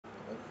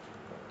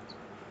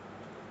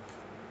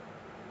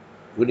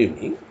Good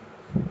evening.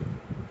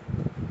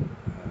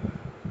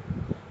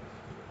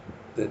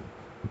 The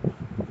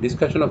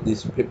discussion of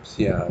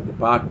dyspepsia, the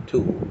part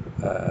 2,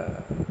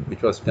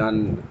 which was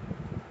done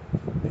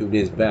a few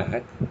days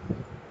back,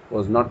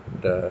 was not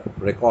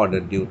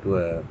recorded due to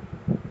a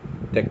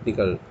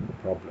technical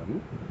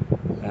problem,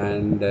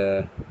 and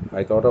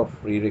I thought of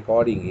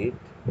re-recording it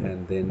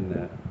and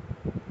then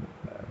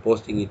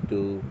posting it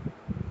to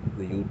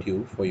the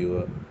YouTube for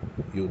your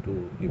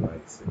YouTube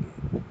device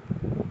again.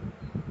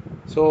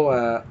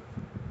 So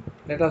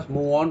let us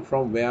move on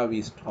from where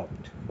we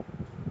stopped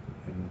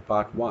in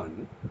part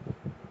 1.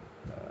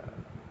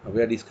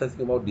 We are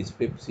discussing about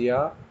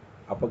dyspepsia,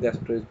 upper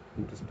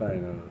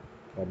gastrointestinal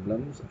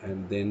problems,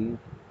 and then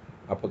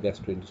upper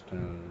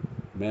gastrointestinal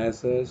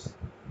masses,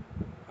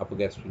 upper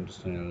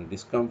gastrointestinal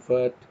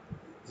discomfort.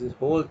 This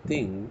whole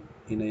thing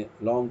in a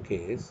long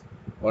case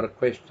or a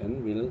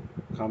question will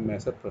come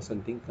as a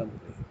presenting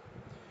complaint.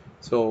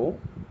 So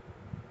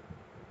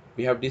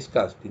we have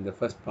discussed in the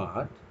first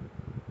part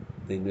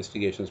the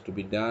investigations to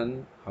be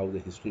done, how the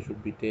history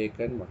should be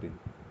taken, what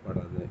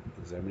are the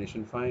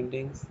examination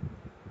findings,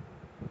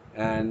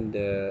 and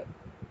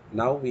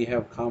now we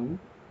have come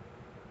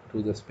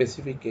to the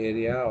specific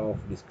area of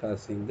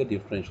discussing the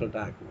differential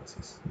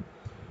diagnosis,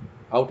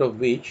 out of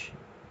which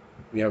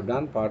we have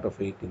done part of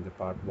it in the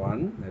part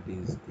 1, that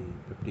is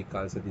the peptic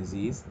ulcer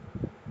disease,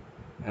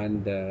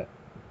 and the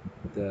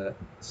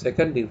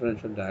second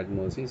differential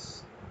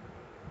diagnosis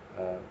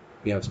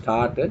we have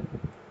started,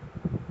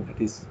 that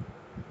is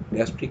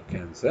gastric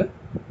cancer,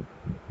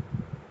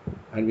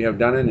 and we have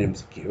done an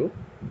MCQ,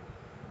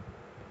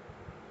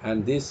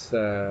 and this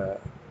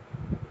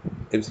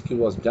MCQ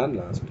was done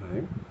last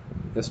time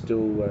just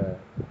to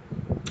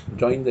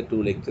join the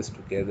two lectures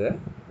together.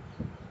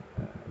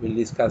 We'll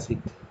discuss it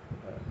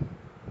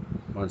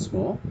once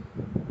more.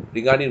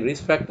 Regarding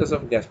risk factors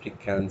of gastric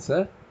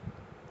cancer,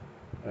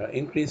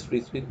 increased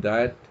risk with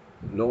diet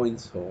low in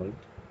salt,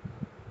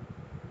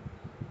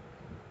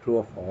 true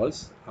or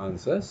false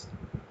answers,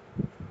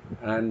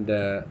 and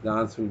the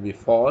answer will be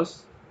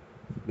false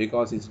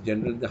because it's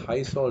generally the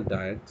high salt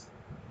diets,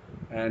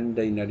 and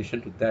in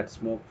addition to that,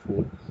 smoked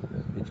food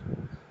which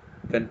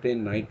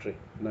contain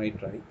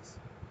nitrites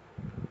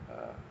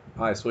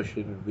are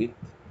associated with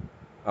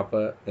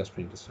upper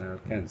gastrointestinal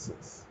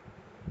cancers.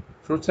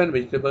 Fruits and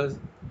vegetables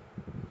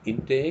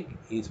intake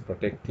is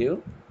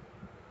protective,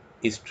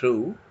 is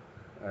true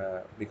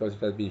because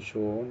it has been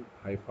shown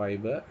high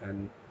fiber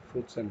and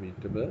fruits and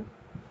vegetable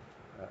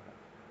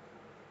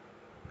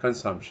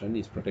consumption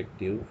is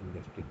protective in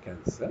gastric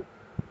cancer.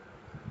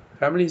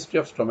 Family history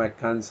of stomach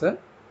cancer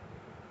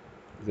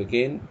is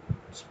again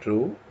it's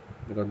true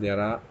because there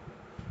are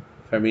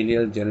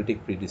familial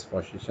genetic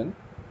predisposition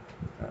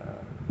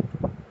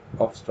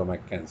of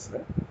stomach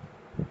cancer.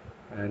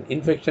 And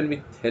infection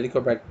with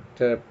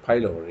Helicobacter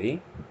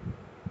pylori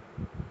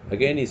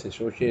again is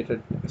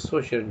associated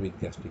with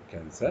gastric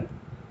cancer,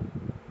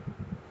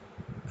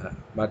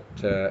 but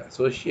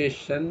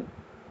association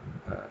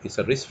is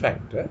a risk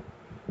factor,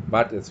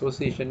 but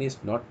association is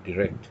not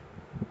direct,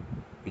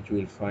 which we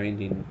will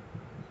find in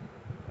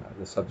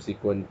the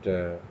subsequent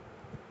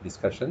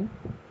discussion.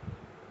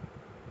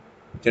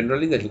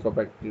 Generally, the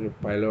Helicobacter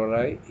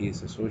pylori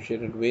is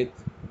associated with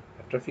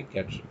atrophic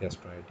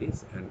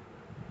gastritis, and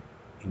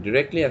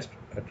indirectly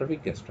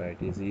atrophic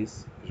gastritis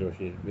is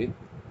associated with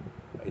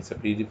it's a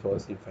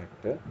predisposing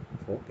factor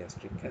for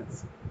gastric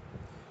cancer.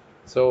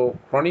 So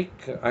chronic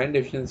iron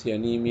deficiency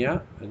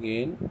anemia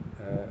again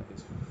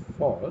is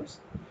false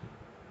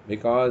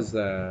because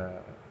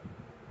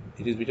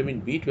it is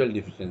vitamin B12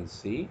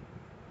 deficiency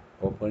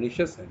or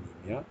pernicious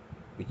anemia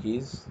which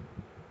is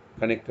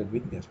connected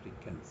with gastric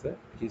cancer,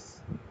 which is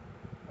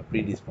a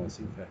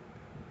predisposing factor.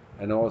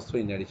 And also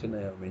in addition,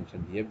 I have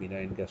mentioned here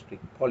benign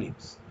gastric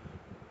polyps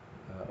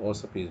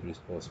also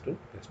predisposed to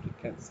gastric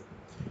cancer.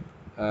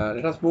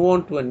 Let us move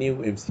on to a new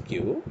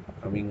MCQ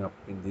coming up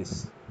in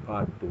this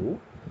part 2.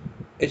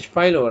 H.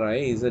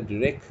 pylori is a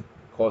direct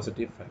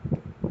causative factor.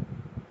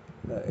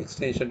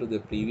 Extension to the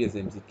previous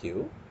MCQ,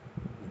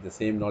 with the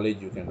same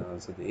knowledge you can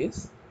answer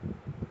this.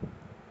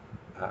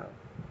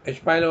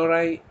 H.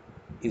 pylori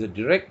is a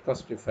direct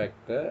causative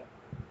factor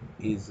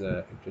is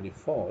actually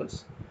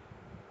false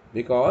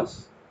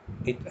because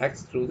it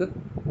acts through the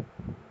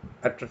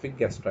atrophic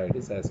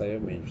gastritis, as I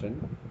have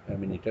mentioned a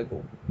minute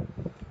ago.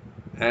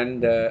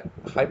 And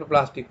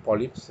hyperplastic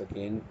polyps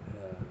again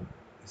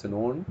is a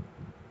known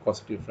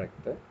causative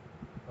factor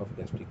of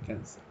gastric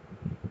cancer.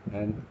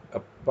 And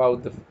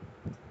about the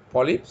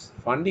polyps,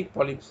 fundic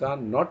polyps are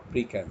not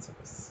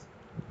precancerous,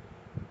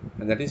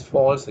 and that is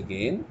false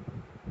again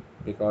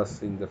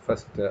because in the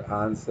first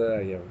answer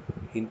I have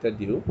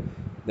hinted you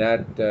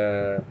that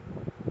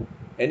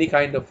any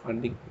kind of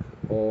fundic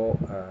or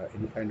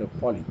any kind of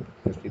polyp,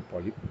 gastric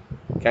polyp,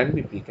 can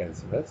be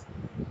precancerous,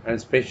 and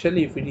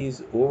especially if it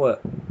is over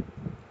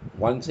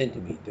 1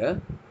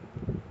 centimeter,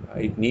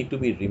 it need to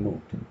be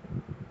removed.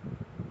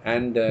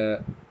 And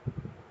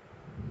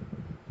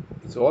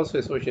it's also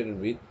associated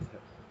with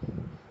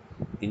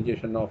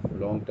ingestion of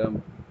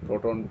long-term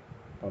proton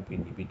pump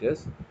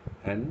inhibitors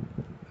and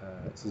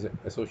this is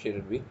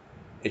associated with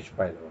H.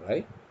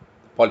 pylori,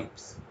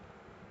 polyps.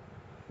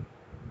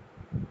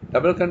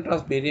 Double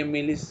contrast barium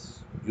meal is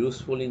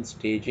useful in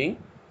staging.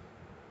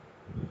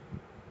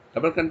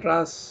 Double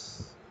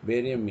contrast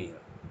barium meal.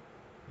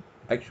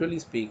 Actually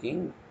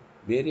speaking,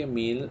 barium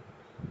meal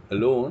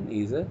alone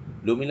is a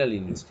luminal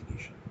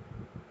investigation.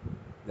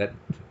 That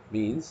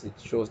means it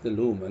shows the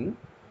lumen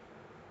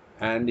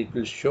and it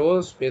will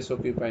show space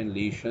occupying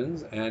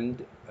lesions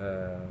and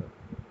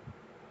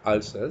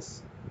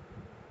ulcers,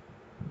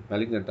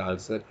 malignant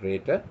ulcer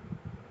crater.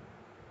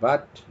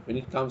 But when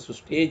it comes to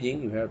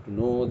staging, you have to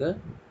know the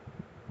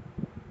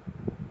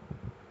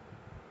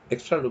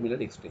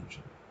extraluminal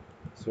extension.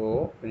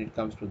 So when it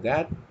comes to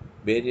that,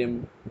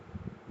 barium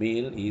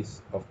meal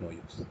is of no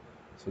use.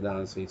 So the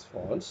answer is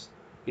false.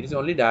 It is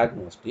only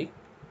diagnostic,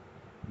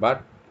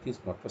 but it is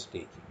not for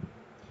staging.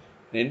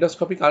 An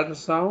endoscopic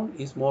ultrasound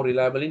is more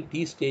reliable in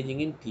T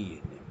staging in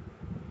TNM.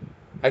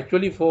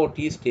 Actually, for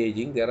T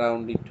staging, there are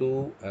only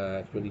two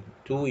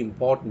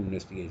important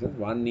investigations.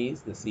 One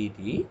is the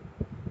CT,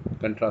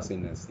 contrast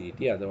in a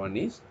CT. Other one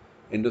is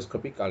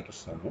endoscopic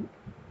ultrasound.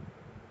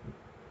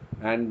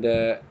 And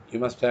you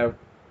must have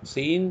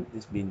seen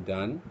this being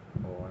done,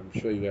 or I'm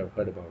sure you have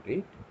heard about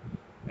it.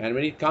 And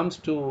when it comes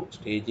to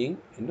staging,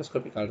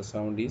 endoscopic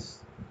ultrasound is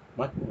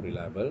much more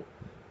reliable.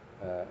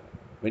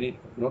 When it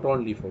not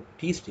only for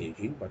T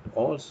staging but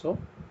also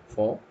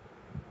for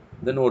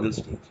the nodal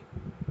staging.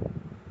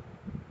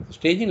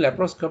 Staging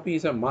laparoscopy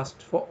is a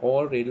must for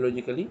all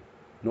radiologically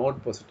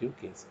node positive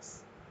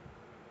cases.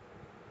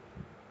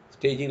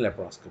 Staging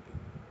laparoscopy.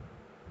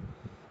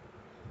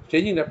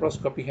 Staging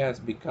laparoscopy has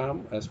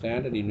become a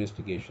standard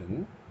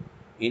investigation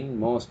in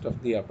most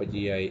of the upper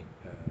GI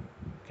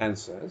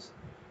cancers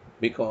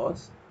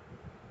because,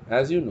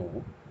 as you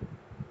know,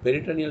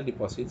 peritoneal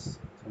deposits,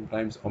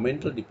 sometimes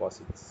omental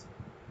deposits,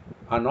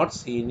 are not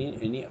seen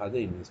in any other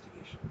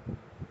investigation.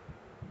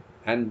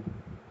 And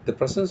the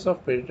presence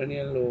of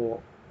peritoneal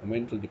or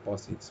omental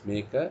deposits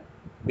make a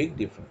big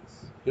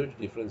difference, huge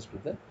difference to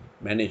the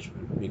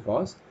management,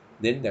 because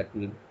then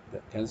the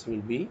cancer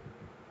will be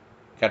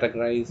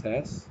categorized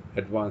as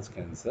advanced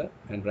cancer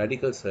and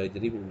radical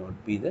surgery will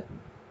not be the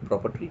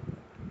proper treatment.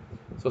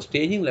 So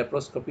staging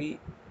laparoscopy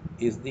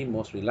is the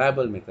most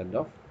reliable method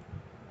of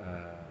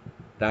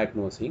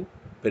diagnosing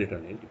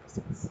peritoneal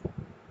deposits.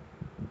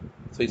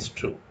 So it's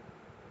true.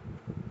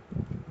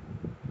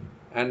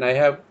 And I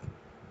have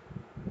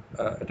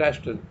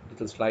attached a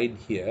little slide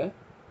here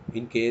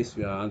in case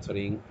you are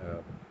answering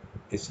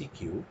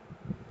SEQ,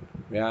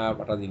 where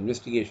what are the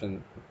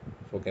investigation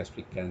for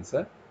gastric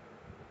cancer.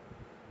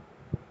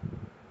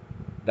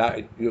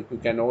 You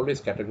can always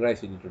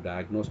categorize it into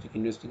diagnostic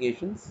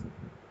investigations,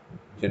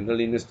 general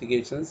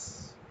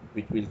investigations,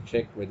 which will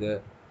check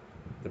whether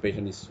the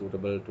patient is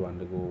suitable to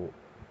undergo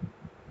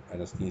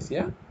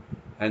anesthesia,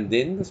 and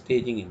then the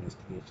staging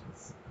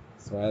investigations.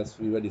 So as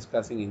we were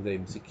discussing in the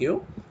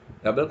MCQ,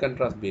 double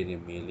contrast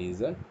barium meal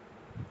is a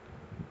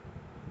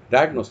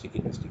diagnostic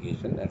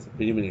investigation as a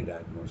preliminary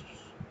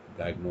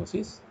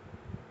diagnosis,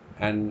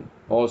 and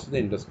also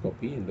the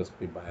endoscopy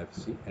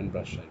biopsy, and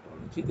brush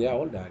cytology. They are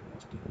all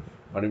diagnostic.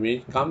 But when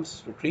it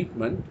comes to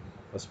treatment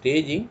or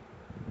staging,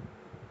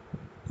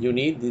 you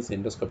need this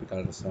endoscopic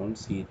ultrasound,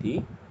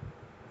 CT,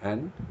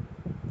 and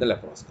the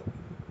laparoscopy,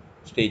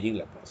 staging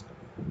laparoscopy.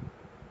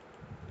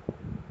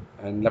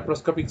 And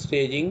laparoscopic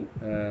staging,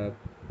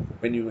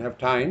 when you have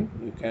time,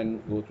 you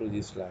can go through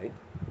this slide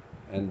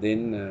and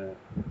then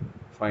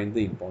find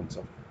the importance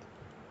of it.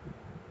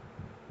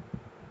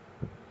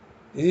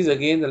 This is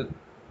again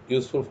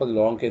useful for the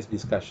long case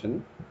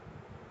discussion.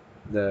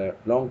 The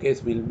long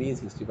case will be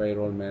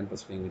 65-year-old man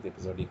presenting with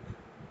episodic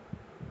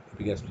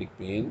epigastric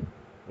pain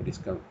or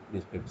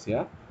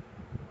dyspepsia,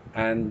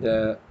 and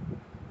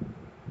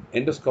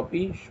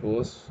endoscopy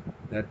shows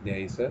that there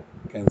is a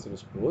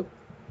cancerous growth,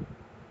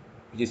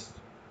 which is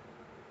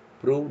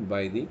proved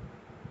by the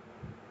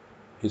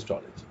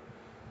histology.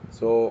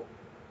 So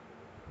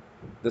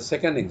the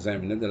second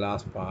examiner, the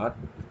last part,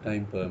 if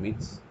time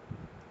permits,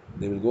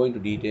 they will go into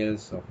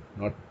details of,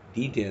 not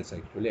details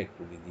actually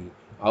the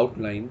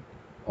outline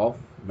of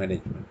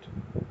management,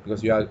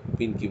 because you have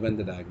been given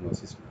the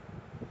diagnosis now.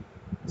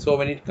 So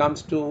when it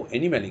comes to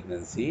any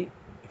malignancy,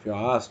 if you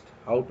are asked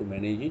how to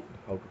manage it,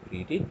 how to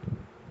treat it,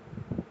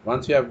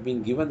 once you have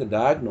been given the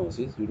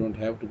diagnosis, you don't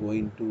have to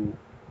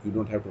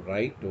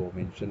write or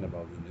mention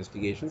about the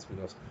investigations,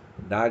 because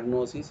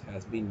diagnosis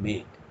has been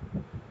made.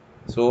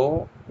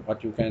 So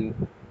what you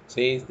can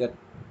say is that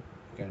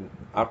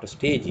after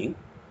staging,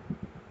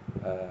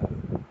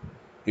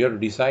 you have to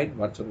decide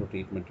what sort of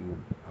treatment you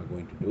are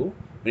going to do.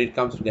 When it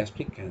comes to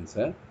gastric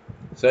cancer,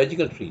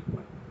 surgical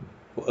treatment.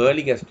 For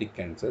early gastric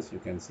cancers, you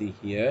can see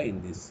here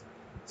in this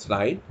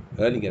slide,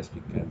 early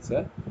gastric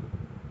cancer,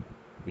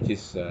 which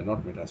is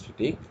not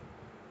metastatic,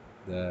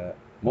 the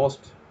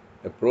most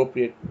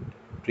appropriate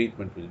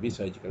treatment will be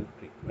surgical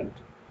treatment.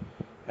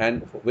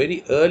 And for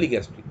very early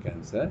gastric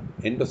cancer,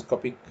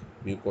 endoscopic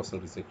mucosal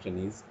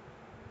resection is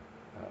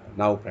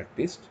now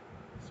practiced.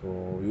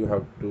 So you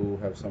have to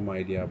have some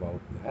idea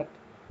about that.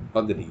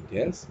 not the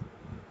details.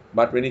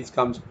 But when it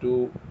comes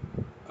to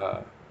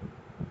uh,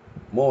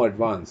 more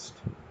advanced,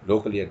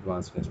 locally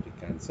advanced gastric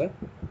cancer,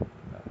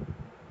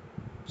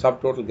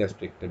 subtotal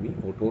gastrectomy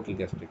or total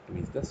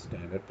gastrectomy is the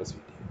standard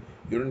procedure.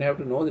 You don't have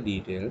to know the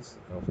details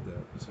of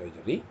the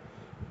surgery,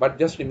 but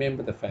just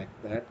remember the fact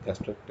that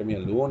gastrectomy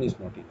alone is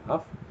not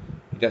enough.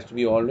 It has to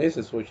be always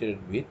associated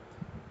with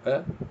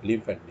a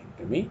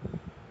lymphadenectomy,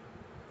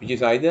 which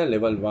is either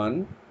level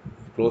 1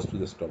 close to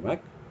the stomach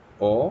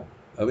or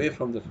away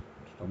from the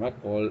stomach,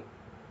 called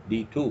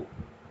D2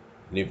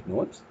 lymph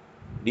nodes.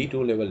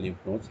 D2 level lymph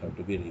nodes have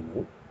to be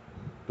removed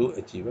to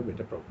achieve a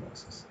better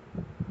prognosis.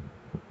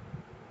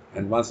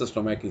 And once the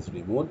stomach is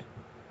removed,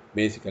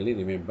 basically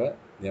remember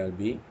there will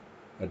be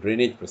a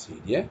drainage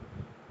procedure,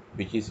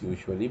 which is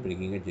usually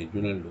bringing a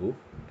jejunal loop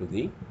to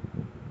the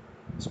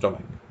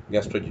stomach,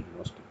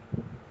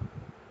 gastrojejunostomy.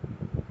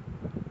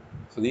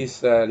 So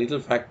these little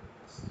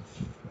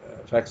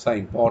facts are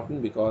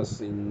important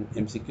because in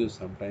MCQs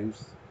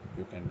sometimes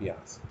you can be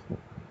asked.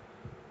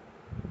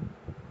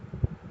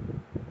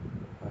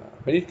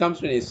 When it comes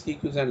to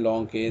STQs and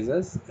long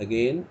cases,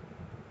 again,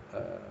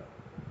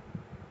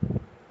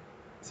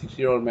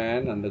 60-year-old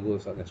man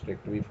undergoes a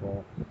gastrectomy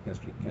for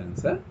gastric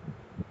cancer,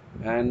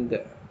 and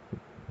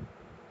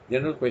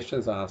general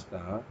questions asked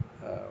are,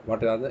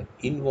 what are the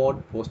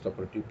inward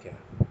postoperative care?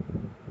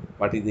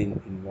 What is the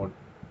inward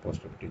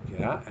postoperative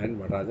care, and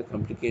what are the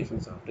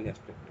complications after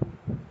gastrectomy?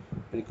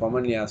 Very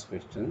commonly asked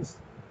questions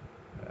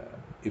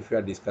if you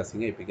are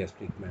discussing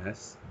epigastric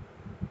mass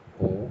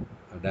or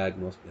a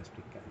diagnosed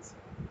gastric cancer.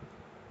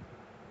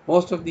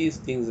 Most of these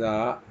things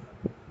are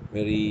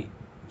very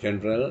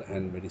general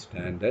and very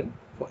standard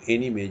for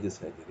any major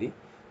surgery.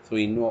 So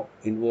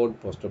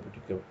inward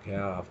postoperative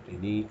care after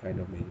any kind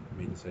of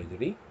major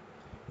surgery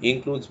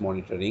includes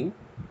monitoring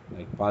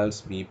like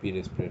pulse, BP,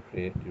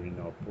 respiratory rate, urine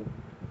output,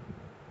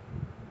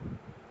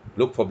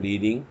 look for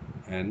bleeding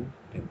and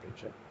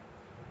temperature.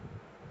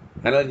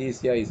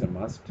 Analgesia is a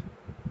must,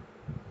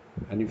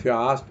 and if you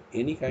are asked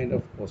any kind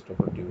of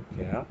postoperative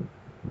care,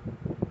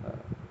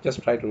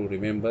 just try to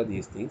remember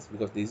these things,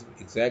 because this is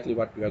exactly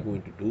what you are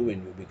going to do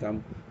when you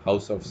become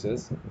house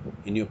officers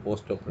in your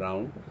post-op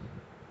round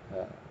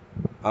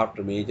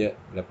after major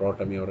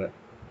laparotomy or a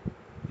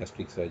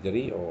gastric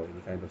surgery or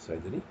any kind of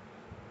surgery.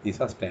 These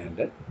are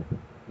standard: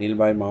 nil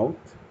by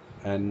mouth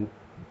and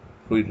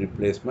fluid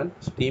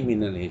replacement, steam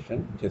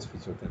inhalation, chest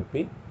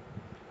physiotherapy.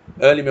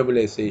 Early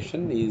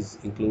mobilization is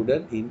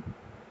included in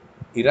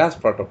ERAS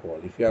protocol.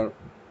 If you have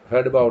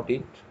heard about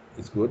it,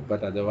 it's good,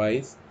 but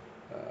otherwise,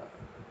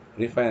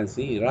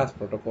 ERAS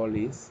protocol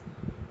is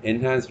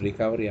enhanced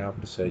recovery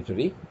after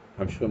surgery.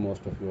 I'm sure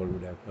most of you all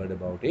would have heard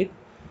about it.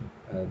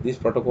 This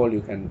protocol,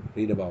 you can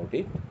read about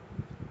it.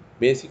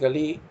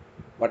 Basically,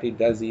 what it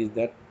does is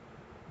that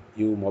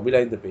you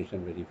mobilize the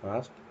patient very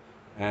fast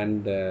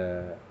and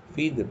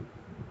feed the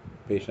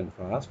patient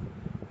fast,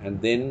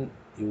 and then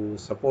you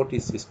support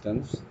his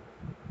systems,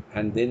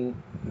 and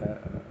then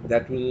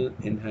that will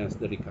enhance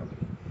the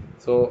recovery.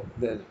 So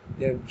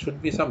there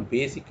should be some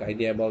basic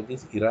idea about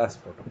this ERAS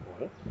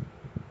protocol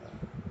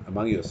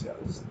among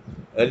yourselves.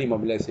 Early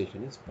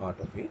mobilization is part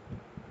of it,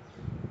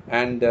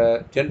 and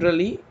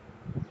generally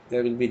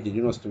there will be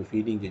jejunostomy,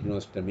 feeding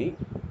jejunostomy.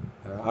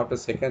 After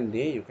second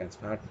day, you can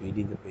start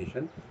feeding the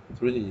patient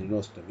through the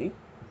jejunostomy,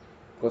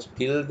 because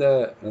till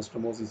the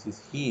anastomosis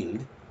is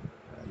healed,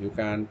 you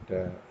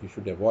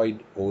should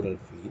avoid oral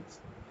feeds.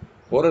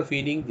 Oral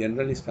feeding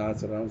generally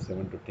starts around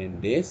 7 to 10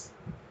 days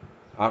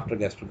after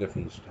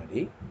gastrography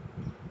study,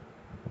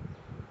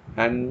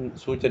 and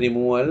suture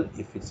removal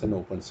if it's an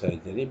open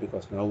surgery,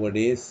 because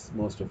nowadays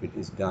most of it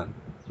is done,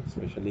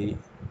 especially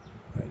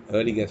in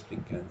early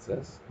gastric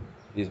cancers,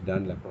 it is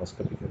done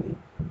laparoscopically,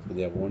 so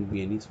there won't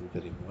be any suture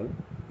removal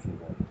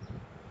involved.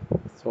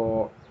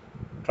 So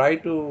try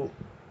to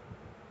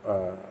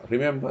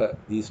remember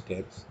these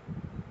steps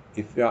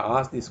if you are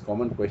asked this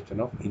common question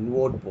of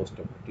inward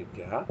postoperative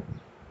care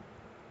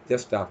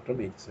just after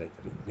major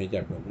surgery, major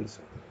abdominal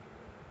surgery.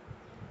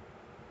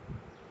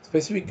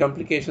 Specific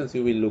complications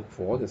you will look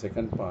for, the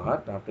second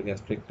part after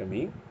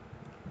gastrectomy.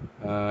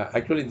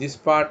 Actually, this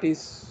part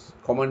is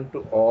common to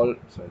all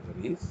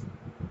surgeries.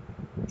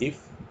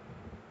 If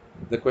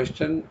the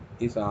question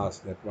is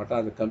asked that what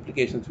are the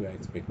complications you are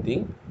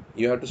expecting,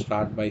 you have to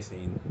start by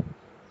saying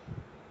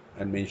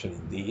and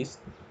mentioning these,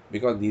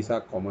 because these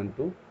are common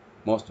to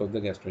most of the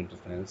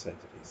gastrointestinal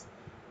surgeries,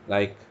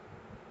 like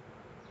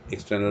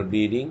external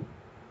bleeding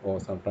or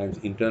sometimes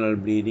internal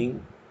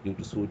bleeding due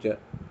to suture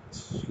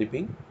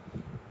slipping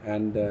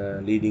and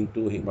leading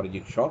to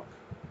hemorrhagic shock.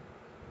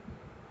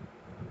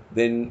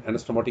 Then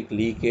anastomotic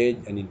leakage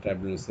and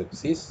intraabdominal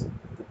sepsis.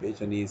 The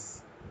patient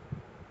is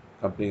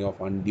complaining of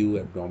undue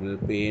abdominal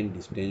pain,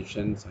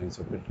 distension, signs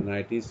of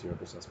peritonitis. You have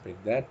to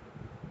suspect that.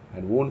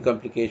 And wound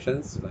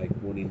complications like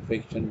wound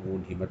infection,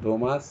 wound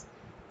hematomas.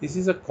 This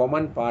is a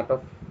common part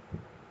of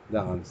the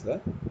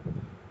answer.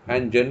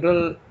 And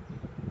general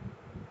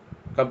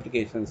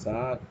complications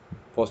are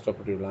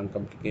postoperative lung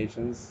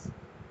complications.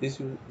 These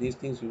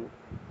things you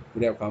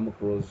would have come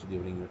across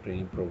during your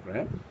training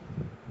program.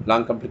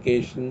 lung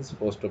complications,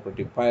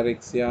 postoperative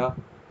pyrexia,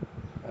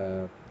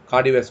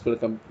 cardiovascular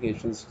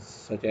complications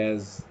such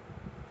as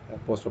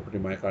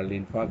postoperative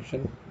myocardial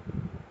infarction,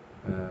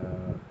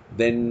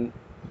 then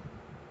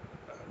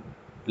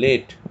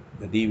late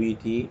the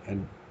DVT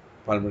and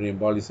pulmonary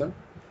embolism.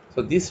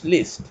 So this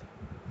list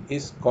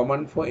is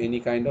common for any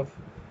kind of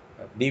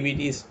DVT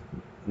is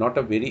not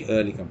a very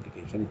early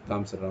complication. It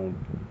comes around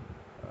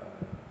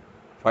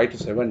 5 to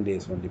 7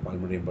 days when the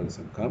pulmonary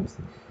embolism comes.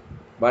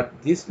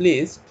 But this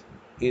list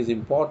is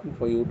important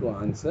for you to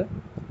answer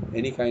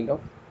any kind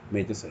of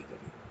major surgery.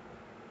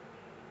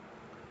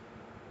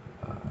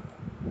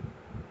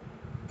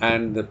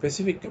 And the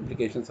specific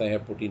complications I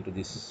have put into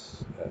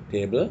this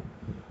table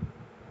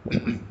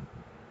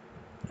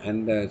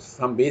and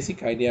some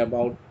basic idea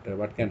about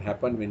what can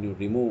happen when you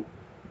remove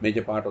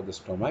major part of the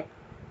stomach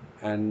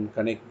and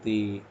connect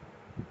the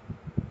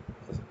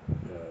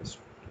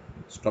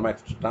stomach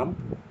stump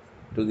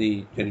to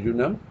the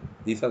jejunum.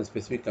 These are the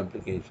specific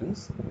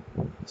complications.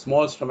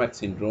 Small stomach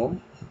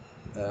syndrome,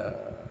 uh,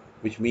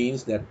 which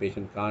means that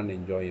patient can't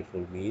enjoy a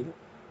full meal,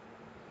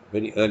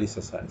 very early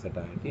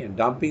satiety. And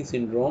dumping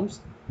syndromes,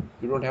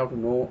 you don't have to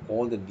know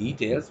all the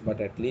details,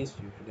 but at least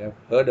you should have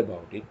heard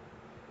about it.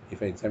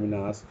 If an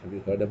examiner asks, have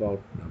you heard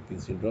about dumping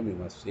syndrome? You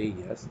must say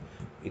yes.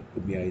 It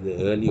could be either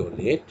early or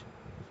late.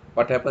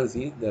 What happens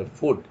is the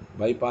food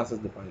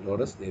bypasses the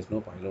pylorus. There is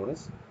no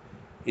pylorus.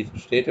 It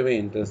straight away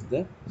enters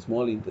the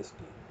small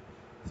intestine.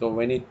 So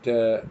when it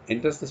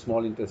enters the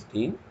small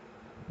intestine,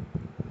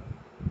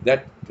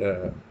 that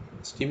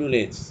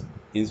stimulates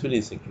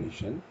insulin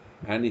secretion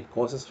and it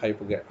causes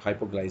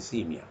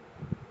hypoglycemia.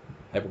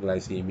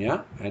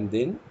 And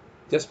then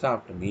just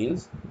after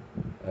meals,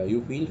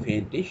 you feel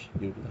faintish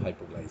due to the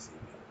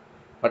hypoglycemia.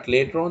 But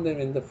later on, then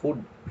when the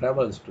food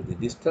travels to the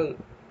distal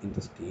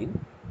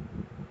intestine,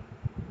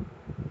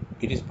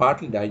 it is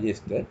partly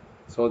digested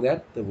so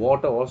that the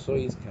water also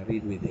is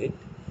carried with it,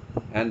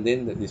 and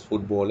then this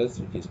food bolus,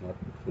 which is not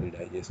fully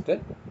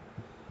digested,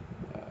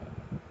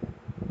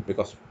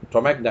 because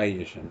stomach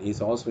digestion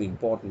is also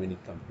important when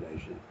it comes to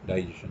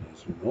digestion,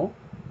 as you know.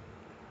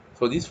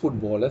 So this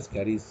food bolus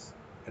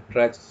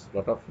attracts a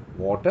lot of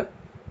water,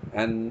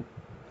 and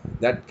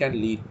that can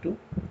lead to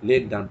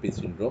late dumping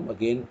syndrome.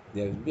 Again,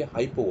 there will be a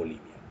hypovolemia,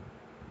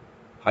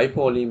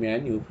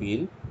 and you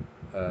feel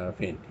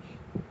faintish.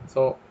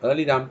 So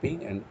early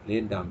dumping and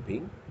late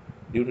dumping,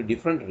 due to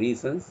different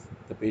reasons,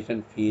 the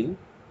patient feel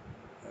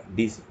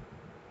dizzy.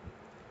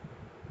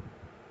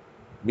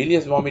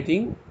 Bilious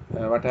vomiting,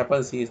 what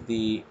happens is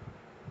the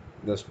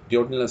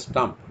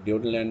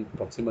duodenal and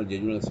proximal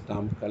jejunal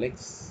stump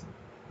collects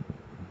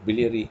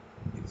biliary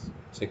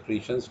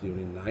secretions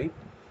during night,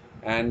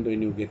 and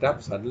when you get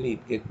up, suddenly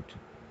it gets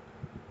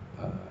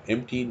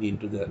emptied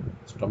into the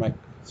stomach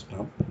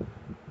stump,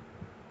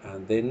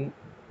 and then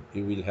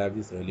you will have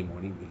this early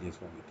morning bilious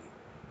vomiting.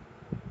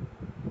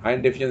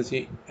 Iron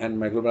deficiency and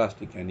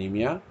megaloblastic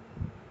anemia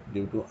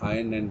due to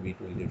iron and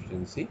B12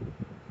 deficiency,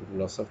 due to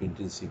loss of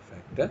intrinsic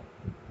factor.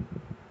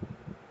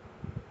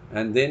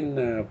 And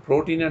then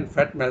protein and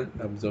fat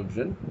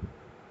malabsorption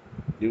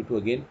due to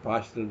again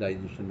partial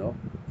digestion of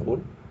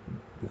food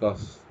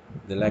because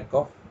the lack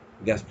of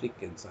gastric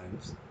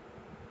enzymes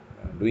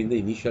during the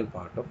initial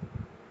part of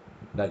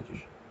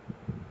digestion.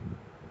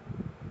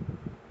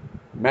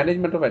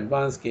 Management of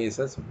advanced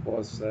cases, of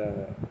course,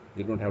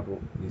 you don't have to,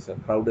 this is a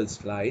crowded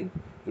slide,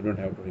 you don't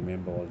have to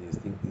remember all these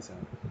things, these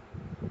are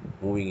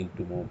moving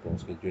into more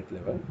postgraduate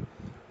level.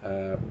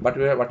 But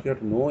what you have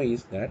to know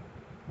is that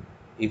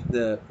if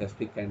the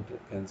gastric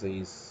cancer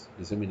is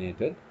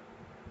disseminated,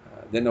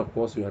 then of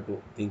course you have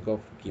to think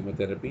of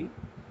chemotherapy.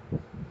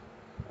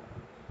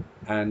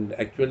 And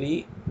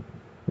actually,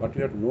 what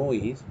you have to know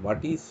is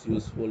what is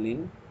useful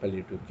in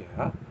palliative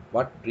care,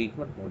 what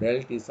treatment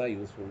modalities are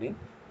useful in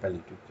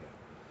palliative care.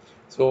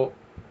 So,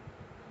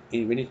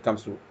 when it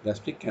comes to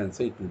gastric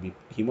cancer, it will be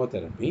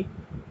chemotherapy.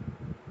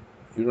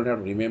 You don't have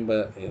to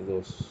remember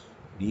those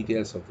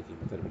details of the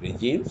chemotherapy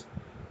regimes,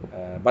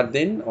 but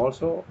then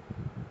also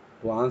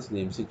to answer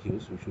the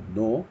MCQs, we should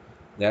know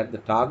that the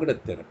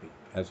targeted therapy,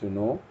 as you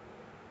know,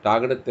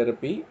 targeted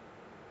therapy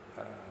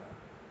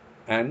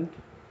and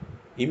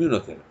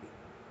immunotherapy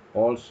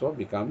also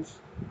becomes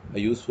a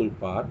useful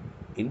part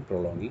in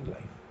prolonging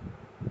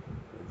life.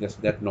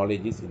 Just that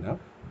knowledge is enough.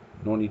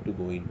 No need to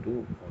go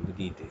into all the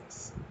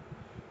details.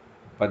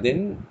 But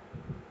then,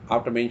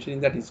 after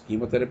mentioning that is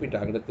chemotherapy,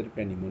 targeted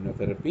therapy, and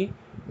immunotherapy,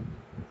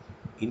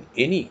 in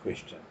any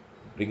question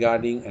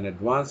regarding an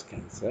advanced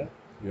cancer,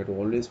 you have to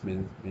always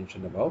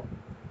mention about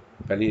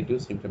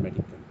palliative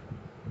symptomatic control.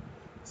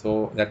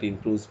 So that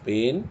includes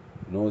pain,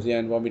 nausea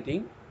and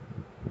vomiting,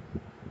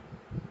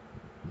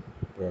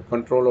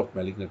 control of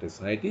malignant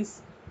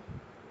ascites,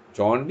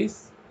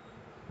 jaundice,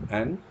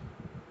 and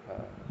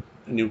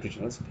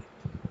nutritional state.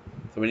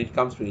 So when it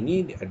comes to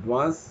any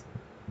advanced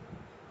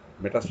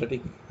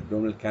metastatic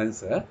abdominal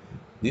cancer,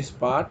 this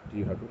part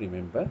you have to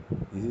remember.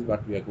 This is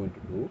what we are going to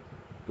do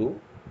to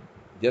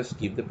just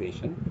keep the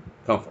patient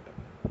comfortable.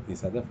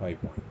 These are the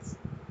 5 points.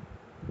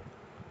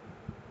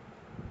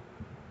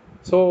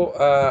 So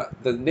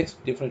the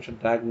next differential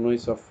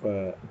diagnosis of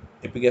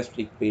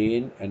epigastric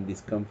pain and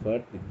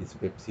discomfort with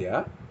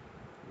dyspepsia,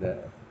 the,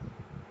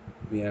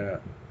 we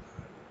are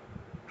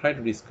trying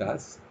to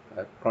discuss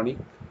chronic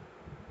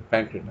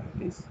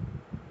pancreatitis,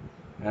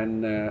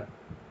 and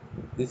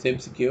this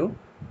MCQ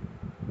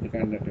you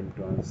can attempt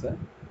to answer.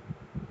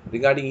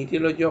 Regarding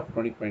etiology of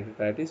chronic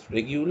pancreatitis,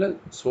 regular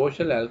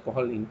social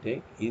alcohol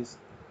intake is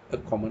a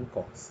common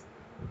cause.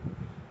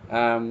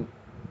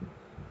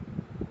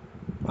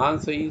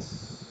 Answer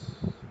is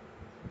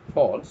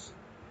false,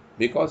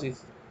 because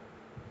it's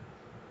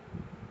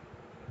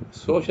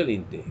social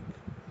intake.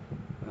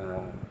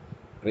 Uh,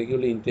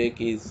 Regular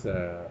intake is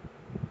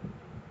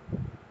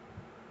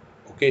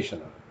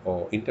occasional,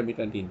 or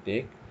intermittent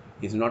intake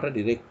is not a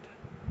direct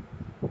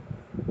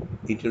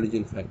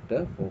etiological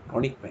factor for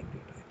chronic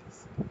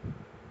pancreatitis.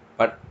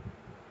 But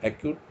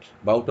acute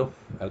bout of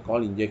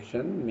alcohol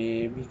injection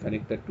may be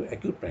connected to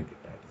acute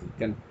pancreatitis. It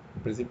can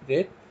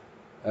precipitate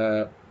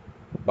a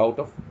bout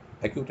of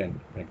acute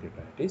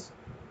pancreatitis,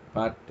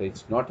 but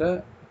it's not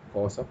a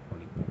cause of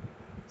chronic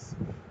pancreatitis.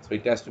 So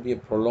it has to be a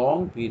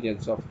prolonged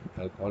periods of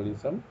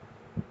alcoholism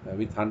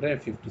with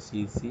 150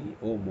 cc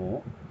or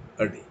more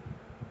a day.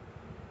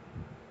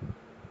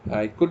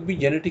 It could be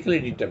genetically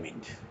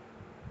determined.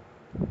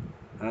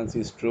 Answer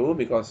is true,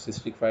 because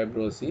cystic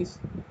fibrosis,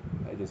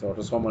 it is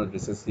autosomal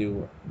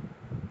recessive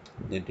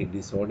genetic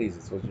disorder, is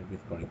associated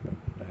with chronic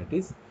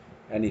pancreatitis,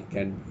 and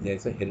there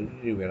is a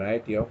hereditary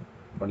variety of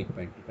chronic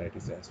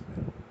pancreatitis as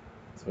well.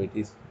 So it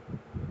is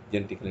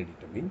genetically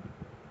determined,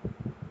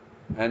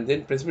 and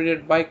then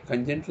precipitated by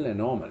congenital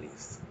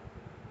anomalies.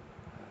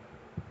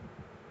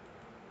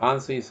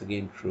 Answer is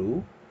again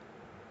true.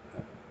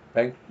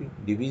 Pancreatic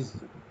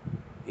divisum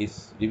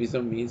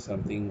is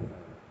something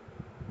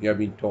you have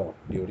been taught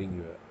during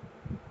your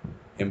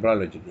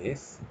embryology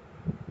days,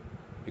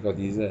 because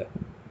this is an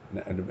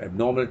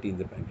abnormality in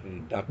the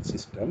pancreatic duct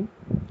system,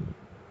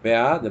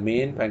 where the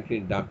main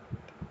pancreatic duct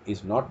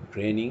is not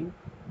draining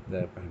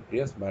the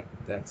pancreas, but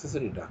the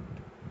accessory duct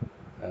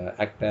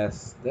act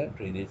as the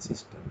drainage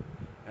system,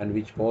 and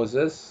which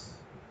causes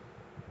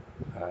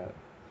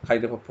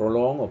kind of a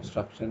prolonged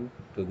obstruction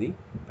to the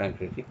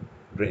pancreatic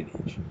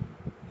drainage,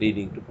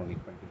 leading to chronic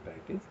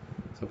pancreatitis.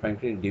 So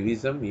pancreatic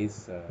divisum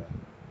is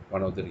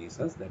one of the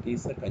reasons, that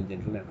is a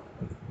congenital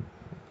anomaly.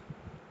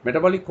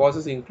 Metabolic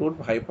causes include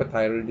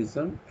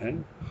hyperthyroidism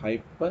and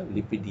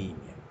hyperlipidemia.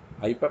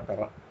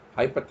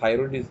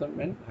 Hyperthyroidism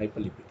and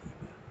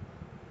hyperlipidemia.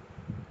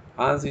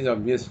 Answer is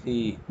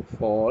obviously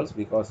false,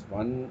 because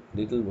one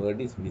little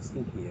word is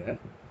missing here.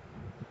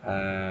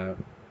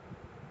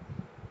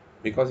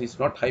 Because it's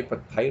not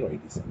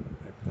hyperthyroidism.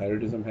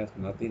 Hyperthyroidism has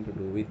nothing to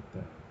do with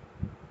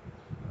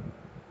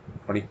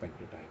chronic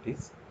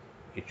pancreatitis.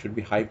 It should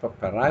be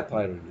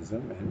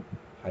hyperparathyroidism and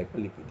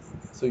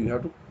hyperlipidemia. So you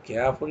have to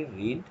carefully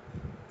read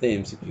the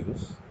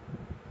MCQs,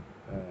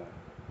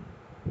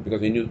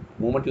 because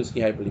moment you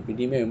see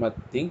hyperlipidemia, you must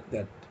think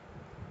that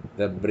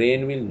the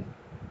brain will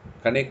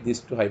connect this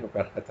to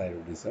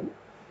hyperparathyroidism.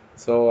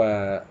 So,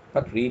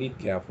 but read it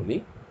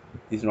carefully.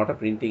 This is not a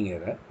printing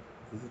error.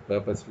 This is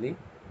purposely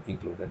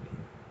included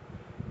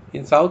here.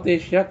 In South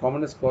Asia,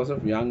 commonest cause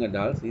of young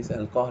adults is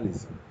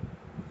alcoholism.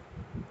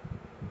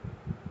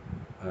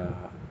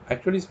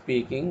 Actually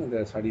speaking,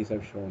 the studies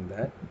have shown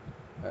that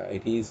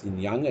it is in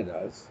young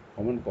adults,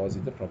 common cause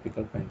is the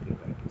tropical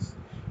pancreatitis.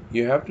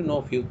 You have to know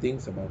a few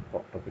things about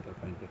tropical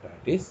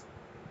pancreatitis,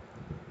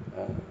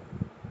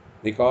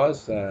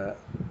 because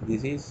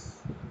this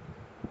is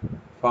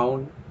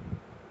found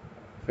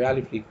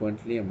fairly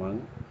frequently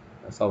among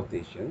South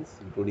Asians,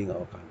 including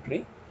our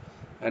country,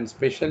 and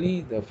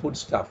especially the food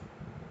stuff,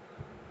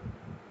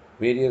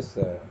 various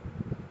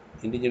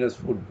indigenous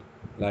food,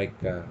 like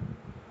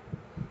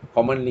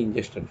commonly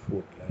ingested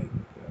food like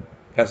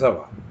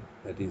cassava,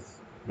 that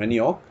is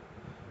manioc,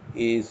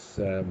 is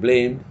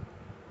blamed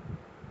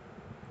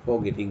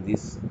for getting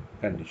this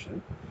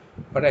condition.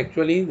 But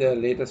actually the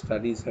latest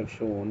studies have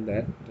shown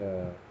that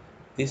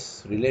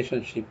this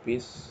relationship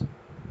is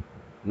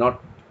not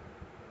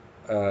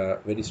a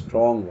very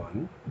strong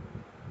one,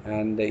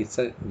 and it's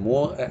a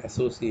more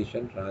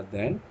association rather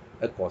than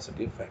a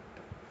causative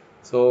factor.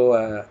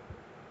 So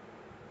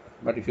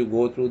but if you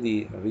go through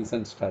the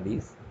recent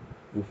studies,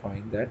 you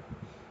find that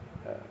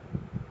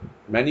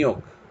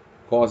manioc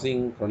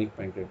causing chronic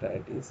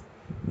pancreatitis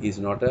is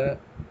not a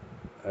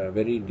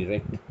very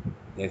direct,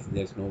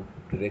 there's no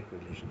direct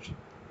relationship.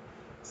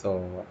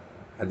 So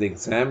at the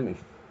exam,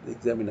 if the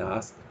examiner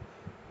asks,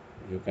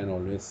 you can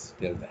always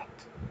tell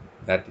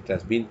that it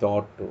has been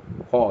thought to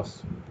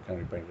cause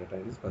chronic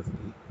pancreatitis, but the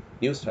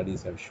new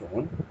studies have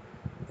shown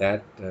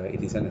that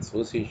it is an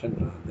association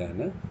rather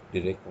than a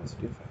direct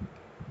causative factor.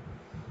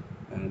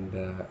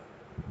 And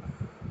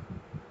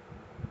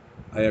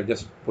I have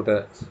just put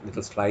a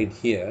little slide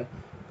here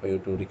for you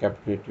to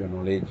recapitulate your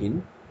knowledge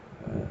in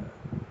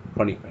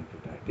chronic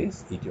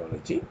pancreatitis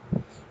etiology.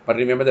 But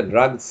remember, the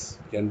drugs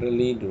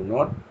generally do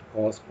not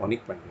cause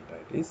chronic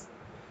pancreatitis,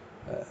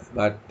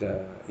 but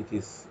it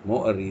is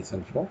more a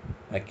reason for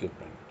acute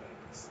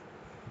pancreatitis.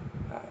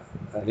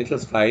 a little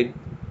slide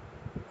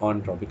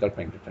on tropical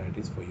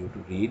pancreatitis for you to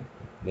read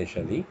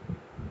leisurely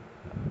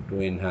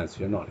to enhance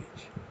your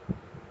knowledge.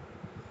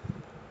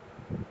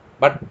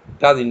 But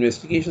are the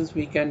investigations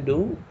we can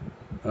do?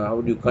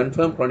 How do you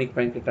confirm chronic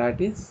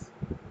pancreatitis?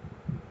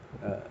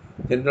 Uh,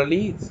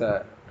 Generally, it's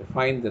to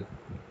find the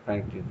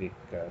pancreatic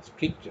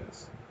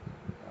strictures,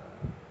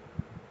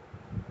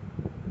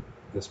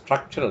 the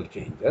structural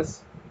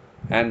changes,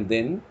 and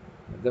then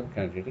the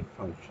pancreatic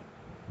function.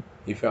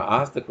 If you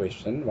ask the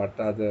question, what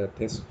are the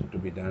tests to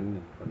be done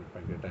in chronic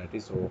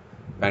pancreatitis or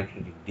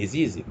pancreatic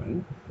disease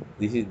even,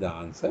 this is the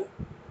answer.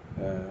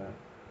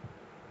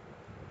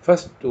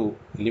 First, to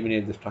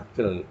eliminate the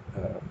structural,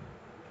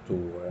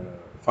 to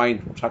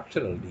find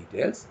structural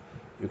details,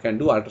 you can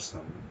do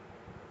ultrasound.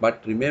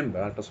 But remember,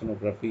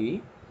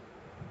 ultrasonography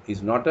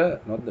is not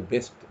the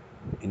best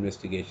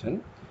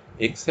investigation,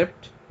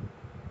 except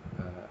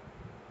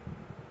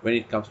when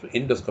it comes to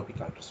endoscopic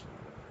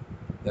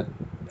ultrasonography. That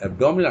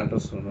abdominal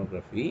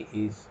ultrasonography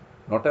is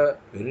not a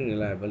very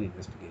reliable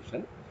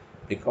investigation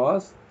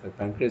because the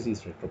pancreas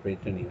is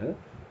retroperitoneal,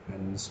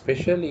 and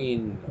especially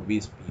in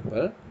obese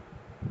people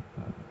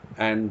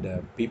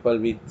and people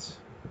with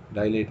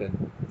dilated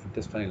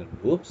intestinal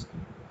loops,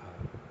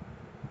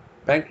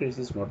 pancreas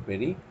is not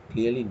very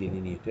clearly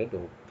delineated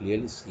or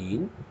clearly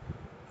seen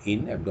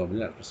in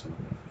abdominal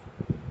ultrasonography.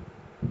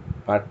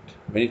 But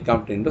when it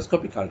comes to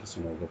endoscopic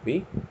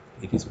ultrasonography,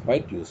 it is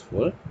quite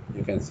useful.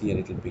 You can see a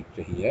little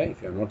picture here.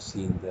 If you have not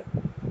seen the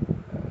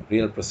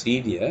real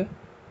procedure,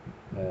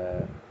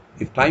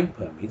 if time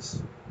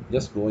permits,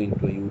 just go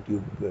into a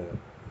YouTube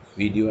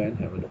video and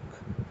have a look.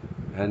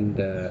 And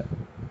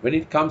when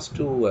it comes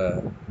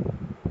to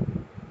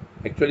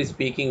actually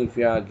speaking, if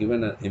you are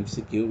given an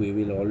MCQ, we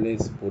will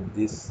always put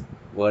this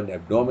word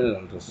abdominal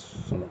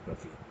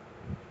ultrasonography.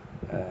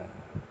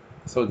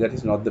 So that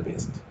is not the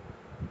best.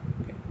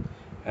 Okay.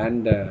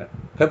 And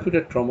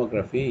computed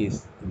tomography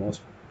is the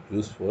most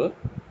useful,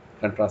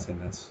 contrast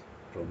enhanced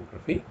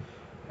tomography.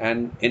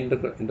 And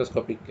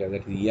endoscopic, that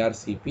is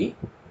ERCP,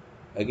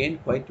 again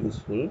quite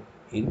useful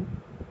in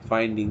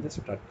finding the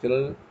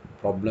structural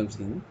problems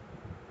in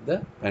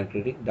the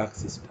pancreatic duct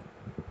system.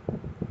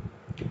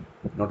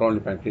 Not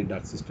only pancreatic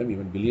duct system,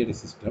 even biliary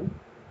system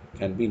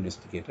can be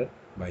investigated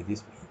by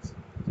these means.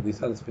 So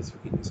these are the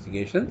specific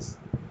investigations.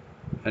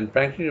 And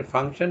pancreatic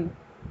function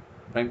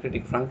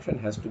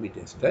has to be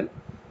tested,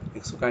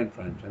 exocrine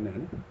function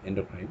and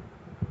endocrine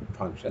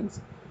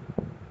functions.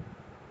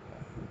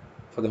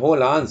 For the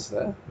whole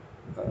answer,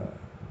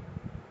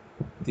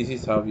 this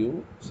is how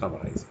you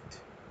summarize it.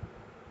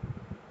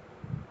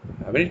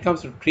 When it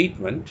comes to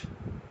treatment,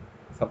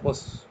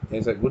 suppose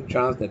there's a good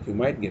chance that you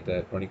might get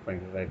a chronic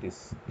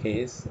pancreatitis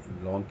case,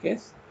 in long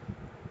case,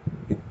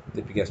 with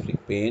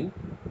epigastric pain.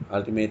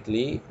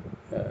 Ultimately,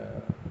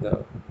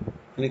 the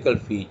clinical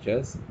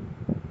features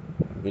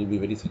will be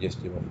very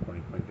suggestive of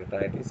chronic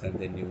pancreatitis, and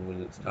then you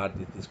will start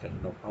this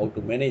discussion of how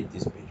to manage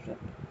this patient.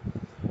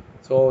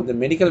 So the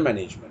medical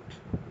management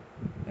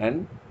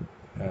and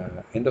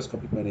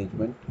endoscopic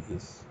management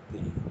is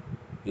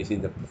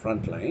in the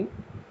front line,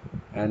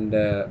 and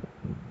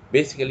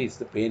basically it's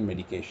the pain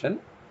medication.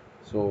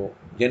 So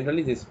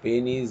generally this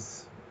pain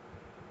is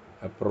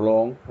a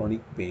prolonged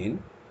chronic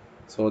pain,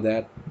 so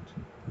that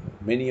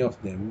many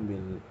of them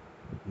will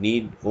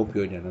need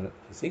opioid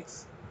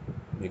analgesics,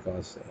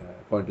 because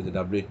according to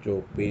the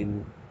WHO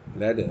pain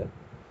ladder,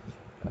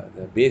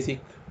 the basic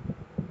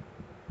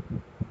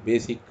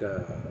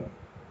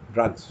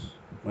drugs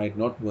might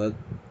not work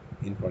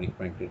in chronic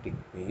pancreatic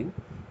pain.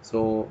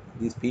 So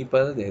these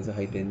people, there is a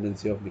high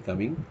tendency of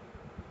becoming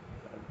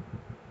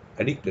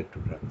addicted to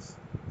drugs,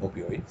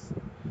 opioids.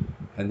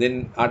 And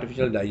then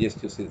artificial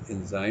digestive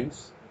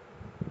enzymes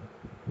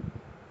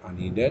are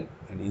needed,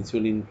 and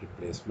insulin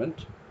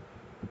replacement,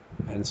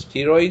 and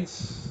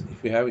steroids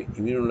if you have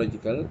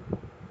immunological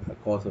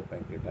cause of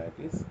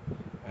pancreatitis,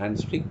 and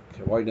strict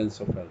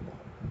avoidance of alcohol.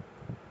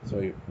 So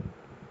you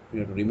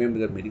have to remember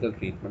the medical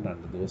treatment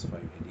under those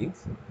 5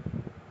 headings.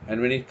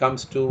 And when it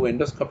comes to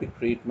endoscopic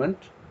treatment,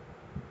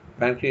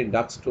 pancreatic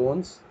duct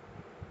stones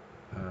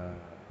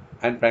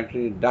and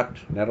pancreatic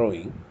duct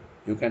narrowing,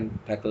 you can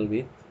tackle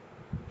with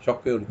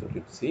shockwave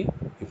lithotripsy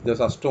if those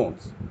are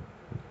stones,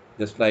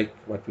 just like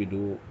what we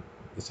do,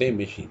 the same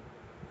machine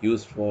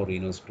used for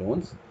renal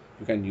stones.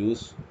 You can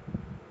use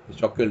the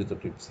shockwave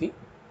lithotripsy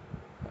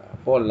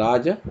for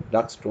larger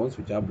duct stones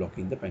which are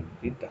blocking the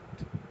pancreatic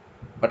duct.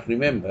 But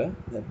remember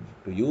that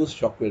to use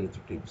shockwave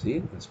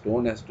lithotripsy, the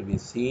stone has to be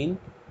seen,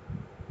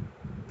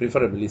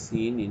 preferably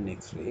seen in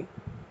X-ray,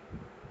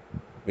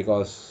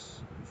 because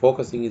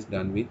focusing is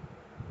done with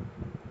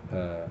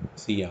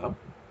C-arm.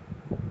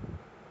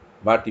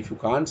 But if you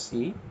can't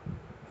see,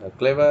 a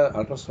clever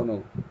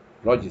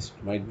ultrasonologist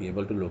might be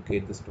able to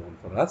locate the stone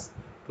for us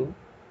to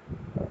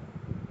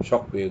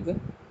shockwave the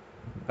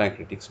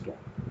pancreatic stone,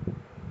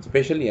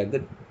 especially at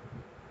the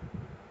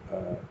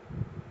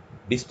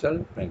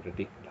distal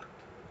pancreatic duct.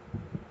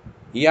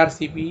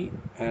 ERCP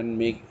and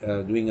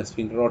doing a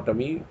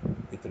sphincterotomy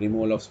with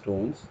removal of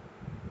stones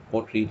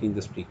or treating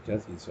the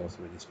strictures is also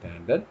very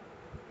standard.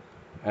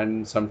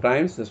 And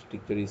sometimes the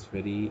stricture is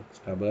very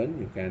stubborn,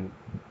 you can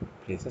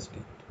place a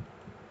stent.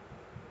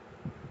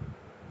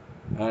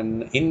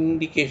 And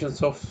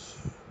indications of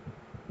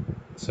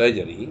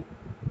surgery,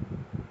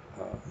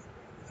 uh,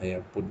 I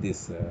have put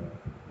this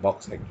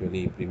box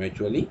actually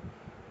prematurely,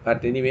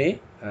 but anyway,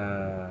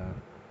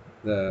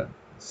 the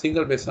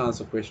single best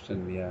answer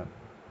question we have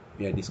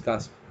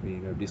discussed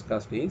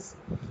is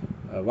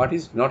what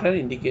is not an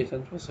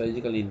indication for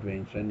surgical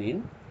intervention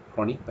in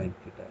chronic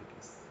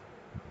pancreatitis.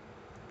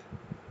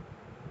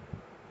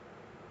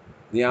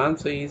 The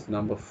answer is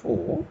number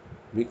 4,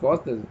 because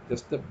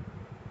just the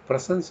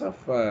presence of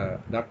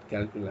duct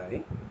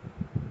calculi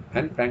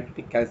and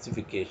pancreatic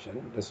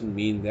calcification doesn't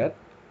mean that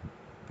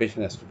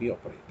patient has to be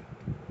operated,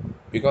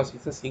 because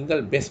it's a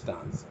single best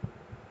answer.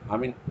 I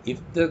mean, if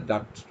the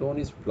duct stone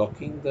is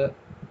blocking the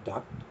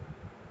duct,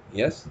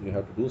 yes, you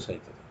have to do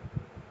surgery.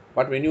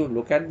 But when you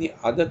look at the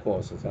other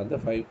causes, other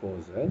 5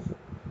 causes,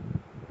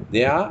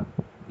 they are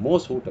more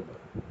suitable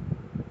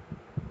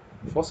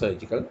for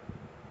surgical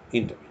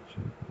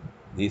intervention.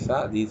 These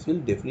will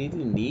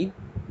definitely need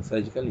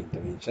surgical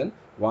intervention.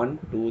 1,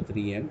 2,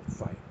 3, and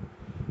 5.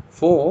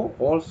 4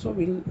 also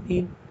will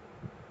need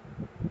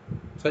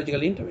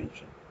surgical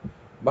intervention,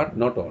 but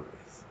not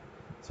always.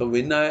 So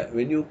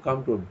when you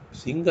come to a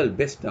single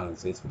best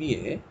answer,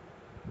 SBA,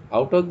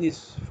 out of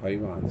these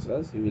 5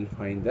 answers, you will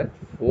find that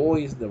 4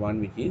 is the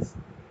one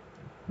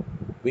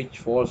which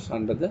falls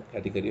under the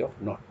category of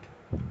not.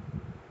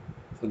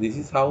 So this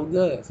is how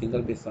the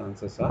single best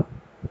answers are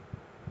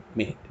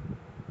made.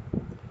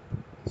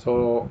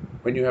 So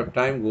when you have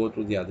time, go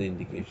through the other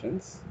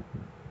indications,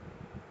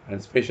 and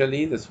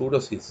especially the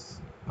pseudocysts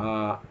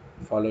are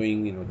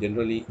following,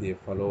 generally they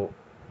follow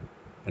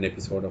an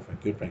episode of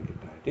acute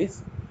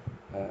pancreatitis,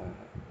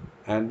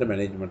 and the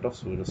management of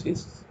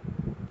pseudocysts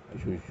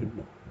you should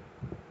know.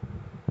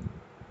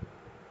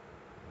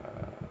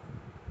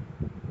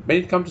 When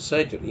it comes to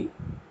surgery,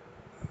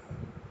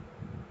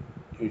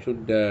 you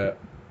should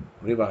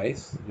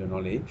revise your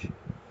knowledge.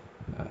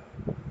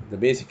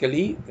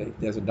 Basically, if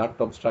there's a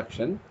duct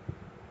obstruction,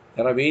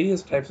 there are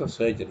various types of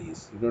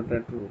surgeries. You don't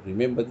have to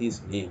remember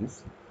these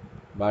names,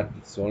 but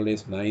it's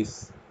always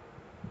nice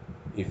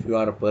if you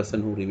are a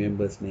person who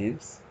remembers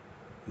names.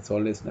 It's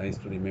always nice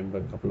to remember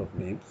a couple of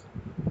names.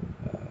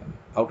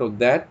 Out of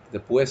that, the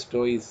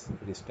puesto is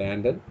very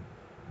standard,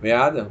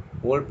 where the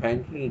whole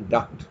pancreatic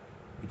duct,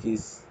 which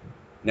is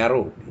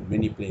narrowed in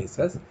many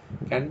places,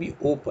 can be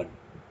opened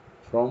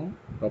from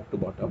top to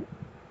bottom,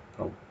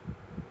 from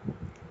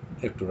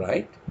left to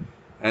right,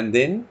 and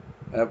then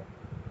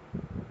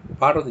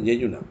part of the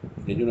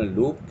jejunal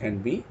loop can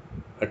be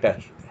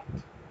attached to that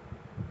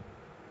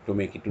to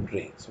make it to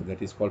drain. So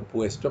that is called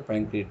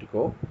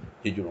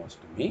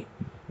puesto-pancreatico-jejunostomy.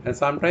 And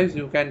sometimes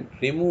you can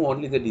remove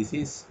only the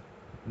diseased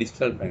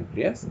distal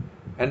pancreas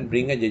and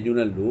bring a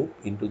jejunal loop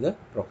into the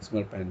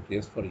proximal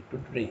pancreas for it to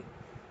drain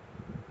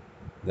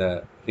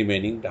the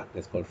remaining duct.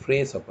 That's called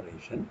Frey's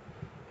operation.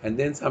 And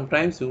then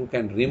sometimes you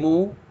can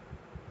remove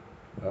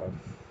a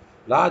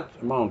large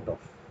amount of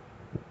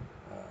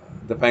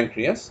the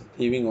pancreas,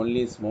 leaving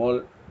only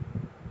small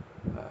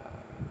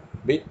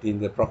bit in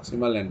the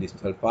proximal and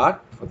distal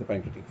part for the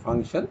pancreatic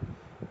function,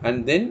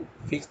 and then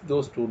fix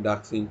those 2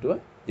 ducts into a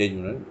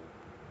jejunal loop.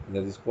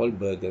 That is called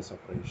Burgess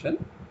operation,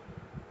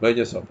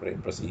 Burgess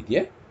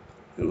procedure.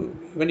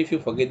 Even if you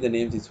forget the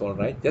names, it's all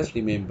right. Just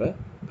remember,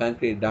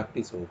 pancreatic duct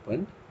is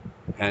opened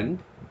and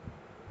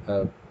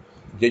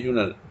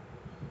jejunal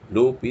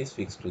loop is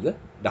fixed to the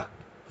duct.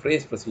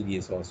 Frey's procedure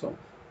is also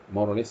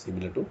more or less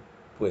similar to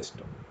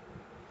puesto.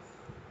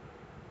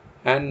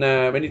 And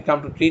when it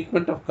comes to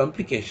treatment of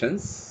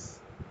complications,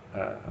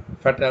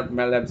 fatal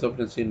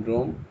malabsorption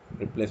syndrome,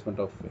 replacement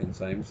of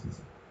enzymes,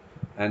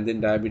 and then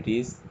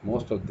diabetes,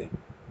 most of them,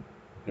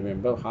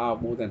 remember,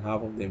 more than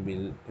half of them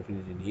will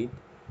definitely need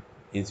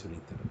insulin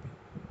therapy.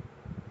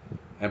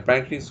 And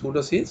pancreatic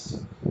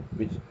pseudocysts,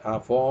 which are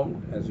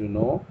formed, as you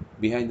know,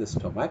 behind the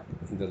stomach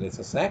in the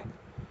lesser sac,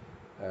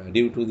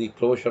 due to the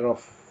closure of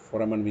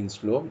foramen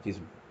Winslow, which is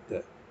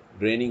the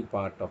draining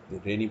point of the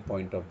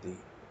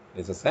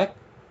lesser sac,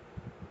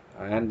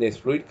 and there's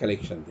fluid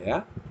collection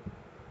there.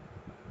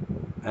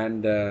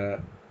 And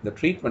the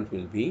treatment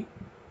will be,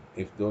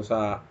 if those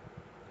are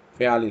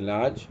fairly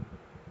large,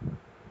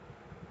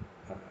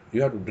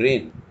 you have to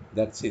drain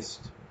that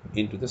cyst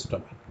into the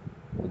stomach.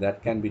 So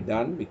that can be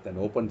done with an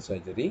open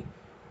surgery,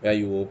 where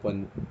you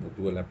open the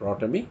dual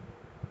laparotomy,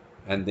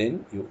 and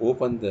then you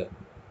open the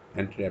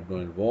anterior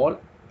abdominal wall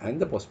and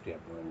the posterior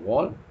abdominal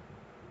wall,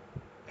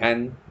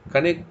 and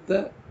connect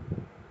the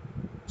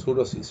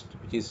pseudocyst,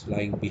 which is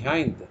lying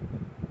behind the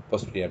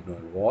posterior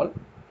abdominal wall,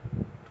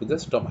 to the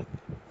stomach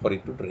for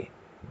it to drain.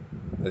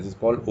 This is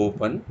called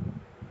open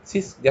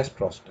cyst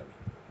gastrostomy.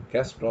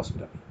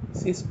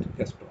 Cyst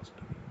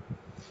gastrostomy.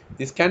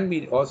 This can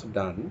be also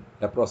done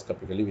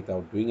laparoscopically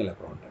without doing a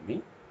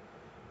laparotomy,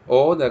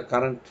 or the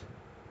current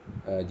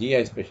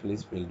GI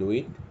specialist will do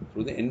it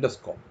through the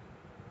endoscope.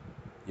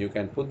 You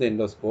can put the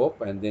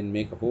endoscope and then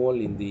make a hole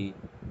in the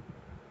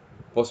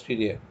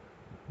posterior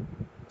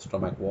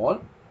stomach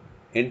wall,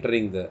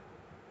 entering the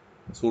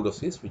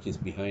pseudocyst which is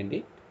behind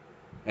it,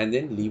 and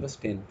then leave a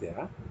stent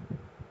there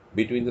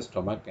between the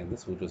stomach and the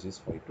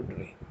pseudocyst for it to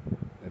drain.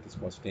 That is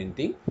called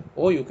stenting,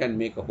 or you can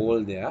make a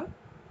hole there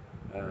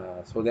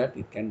so that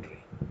it can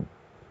drain.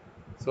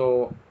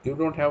 So you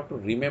don't have to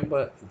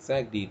remember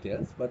exact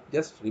details, but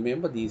just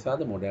remember these are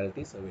the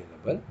modalities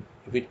available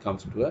if it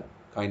comes to a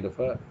kind of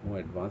a more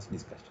advanced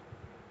discussion.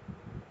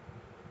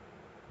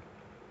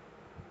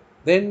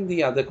 Then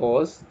the other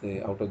cause,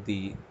 out of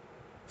the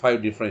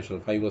five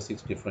or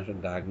six differential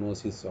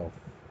diagnoses of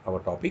our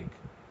topic,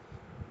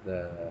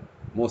 the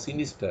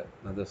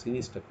another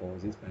sinister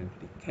cause is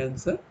pancreatic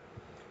cancer.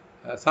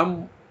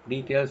 Some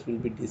details will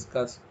be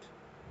discussed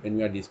when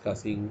we are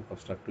discussing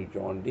obstructive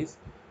jaundice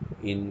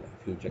in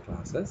future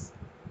classes.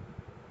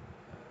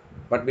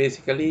 But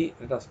basically,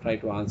 let us try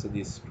to answer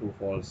this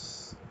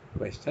true-false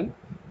question.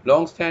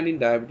 Long-standing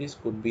diabetes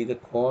could be the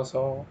cause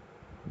or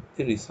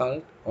the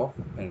result of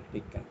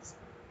pancreatic cancer.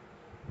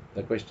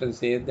 The question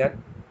says that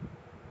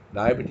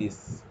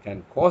diabetes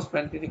can cause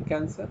pancreatic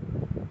cancer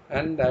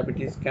and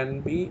diabetes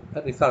can be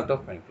a result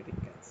of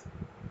pancreatic cancer.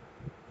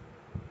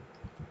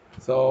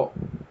 So,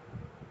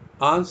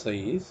 answer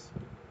is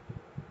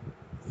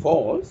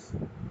false,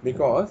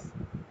 because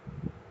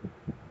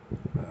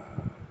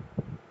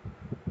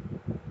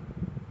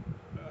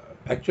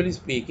actually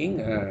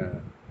speaking,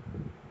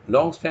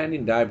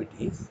 long-standing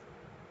diabetes,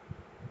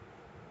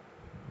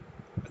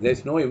 there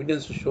is no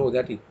evidence to show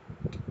that it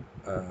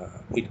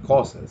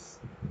causes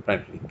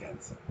pancreatic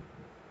cancer.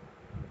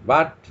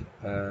 But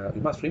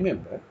you must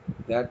remember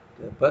that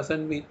a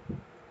person with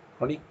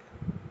chronic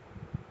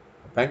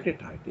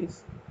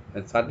pancreatitis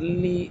and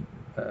suddenly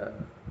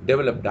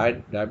develop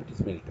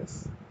diabetes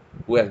mellitus,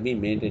 who has been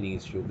maintaining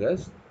his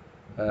sugars,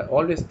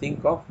 always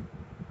think of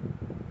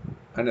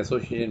an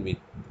association with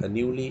a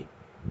newly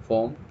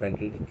formed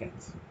pancreatic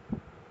cancer.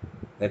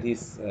 That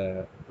is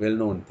a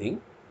well-known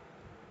thing.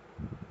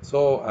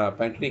 So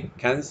pancreatic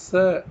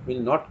cancer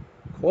will not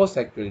cause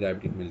actually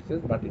diabetic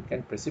mellitus, but it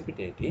can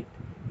precipitate it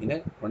in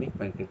a chronic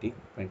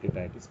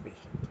pancreatitis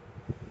patient.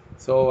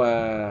 So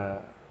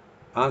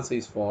answer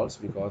is false,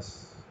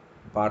 because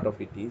part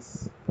of it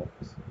is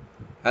false.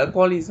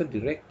 Alcohol is a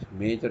direct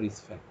major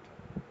risk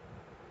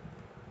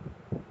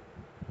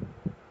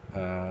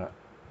factor.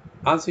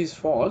 Answer is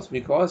false,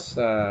 because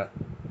the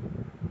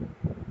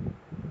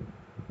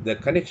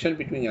connection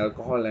between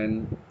alcohol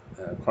and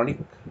chronic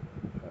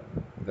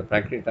the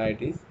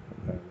pancreatitis,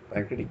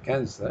 pancreatic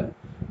cancer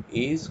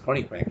is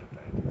chronic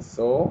pancreatitis.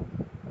 So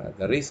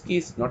the risk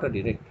is not a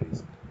direct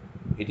risk.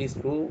 It is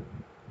through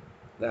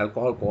the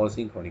alcohol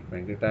causing chronic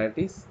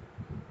pancreatitis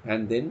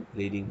and then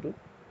leading to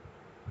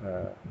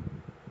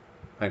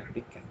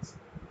pancreatic cancer.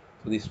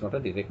 So this is not a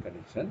direct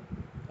connection.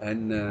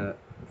 And I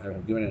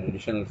have given an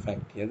additional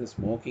fact here. The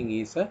smoking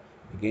is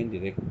again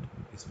direct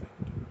risk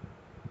factor.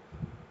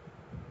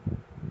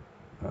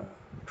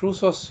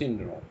 Trousseau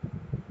syndrome.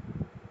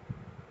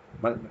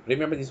 But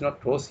remember, this is not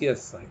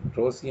Trousseau's sign.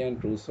 Trousseau and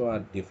Trousseau are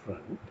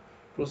different.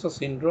 Trousseau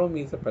syndrome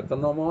is a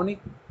pathognomonic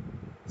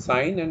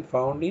sign and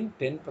found in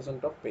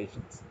 10% of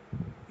patients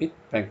with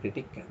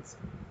pancreatic cancer.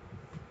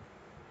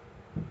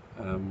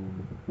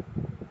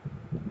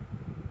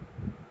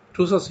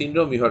 Trousseau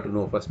syndrome you have to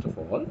know first of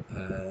all.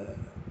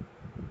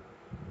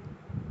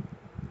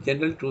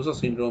 Generally, Trousseau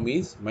syndrome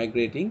is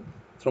migrating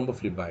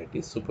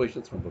thrombophlebitis,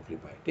 superficial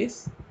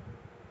thrombophlebitis,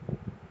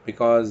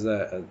 because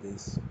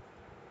these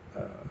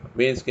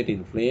veins get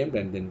inflamed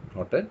and then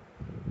clotted,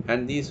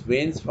 and these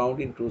veins found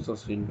in Trousseau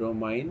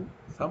syndrome are in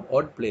some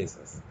odd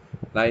places,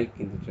 like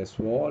in the chest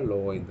wall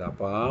or in the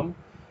upper arm,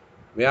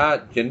 where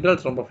general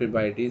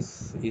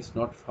thrombophlebitis is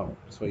not found.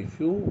 So if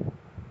you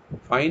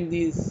find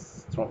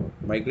these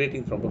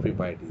migrating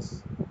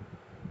thrombophlebitis,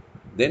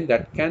 then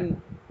that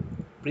can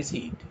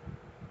precede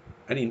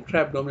an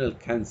intra-abdominal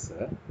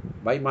cancer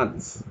by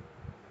months.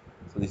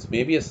 So this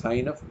may be a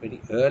sign of very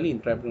early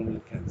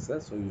intra-abdominal cancer,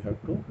 so you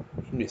have to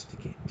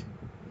investigate.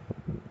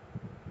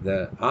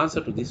 The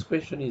answer to this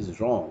question is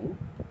wrong,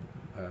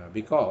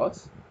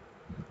 because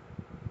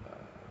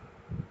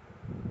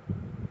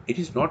it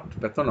is not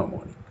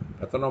pathognomonic.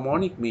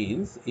 Pathognomonic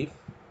means if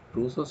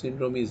Trousseau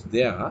syndrome is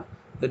there,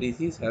 the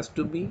disease has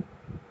to be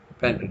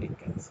pancreatic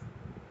cancer.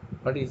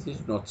 But it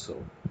is not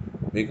so,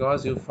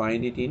 because you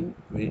find it in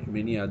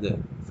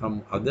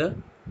some other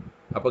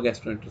upper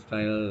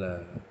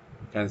gastrointestinal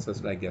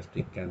cancers like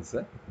gastric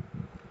cancer.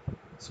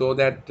 So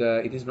that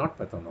it is not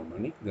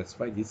pathognomonic. That's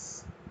why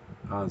this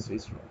answer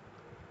is wrong.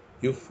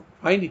 You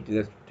find it,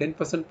 the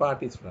 10%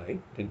 part is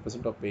right.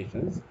 10% of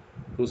patients,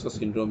 Trousseau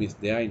syndrome is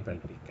there in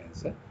pancreatic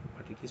cancer,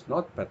 but it is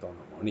not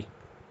pathognomonic.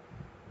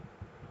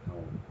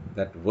 Now,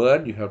 that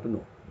word you have to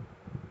know.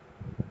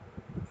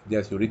 If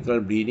there's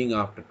urethral bleeding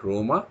after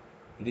trauma,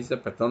 it is a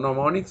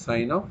pathognomonic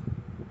sign of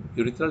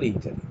urethral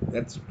injury.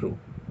 That's true.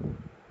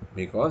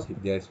 Because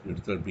if there's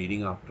urethral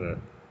bleeding after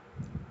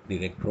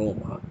direct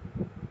trauma,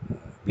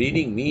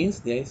 bleeding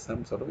means there is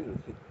some sort of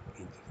urethral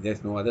injury.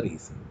 There's no other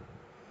reason.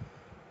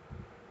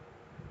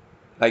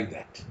 Like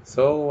that.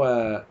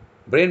 So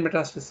brain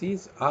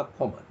metastases are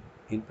common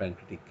in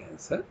pancreatic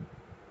cancer.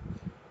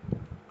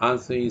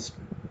 Answer is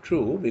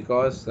true,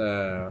 because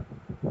uh,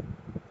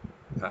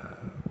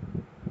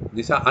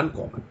 these are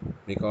uncommon,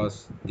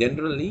 because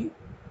generally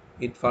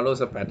it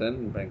follows a pattern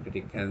in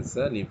pancreatic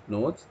cancer, lymph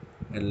nodes,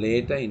 and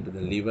later into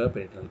the liver,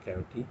 peritoneal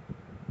cavity,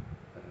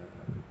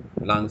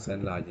 lungs,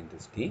 and large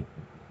intestine.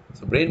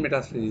 So brain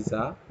metastases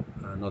are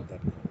not that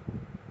common.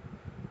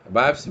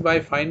 Biopsy by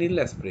fine needle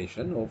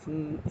aspiration,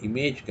 often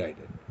image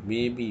guided,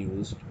 may be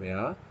used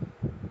where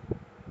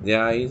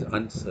there is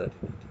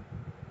uncertainty.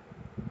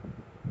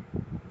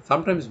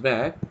 Sometimes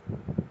back,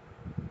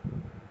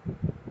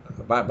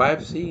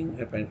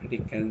 biopsying a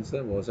pancreatic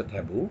cancer was a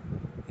taboo.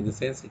 In the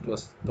sense, it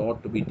was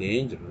thought to be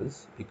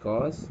dangerous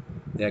because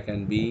there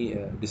can be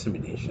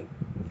dissemination.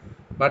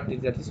 But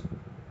that is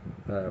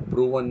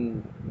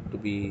proven to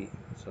be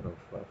sort of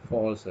a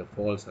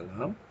false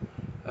alarm.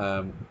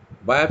 Um,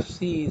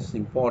 Biopsy is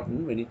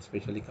important when it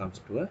especially comes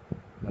to a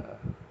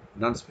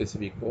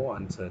non-specific or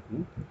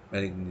uncertain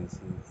malignancy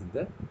in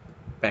the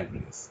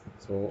pancreas.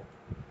 So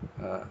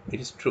it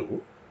is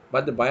true,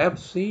 but the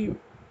biopsy, you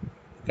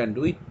can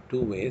do it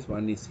two ways.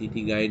 One is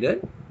CT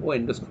guided or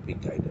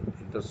endoscopic guided,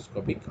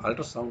 endoscopic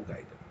ultrasound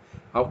guided.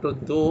 Out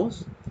of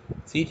those,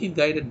 CT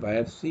guided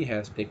biopsy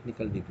has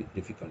technical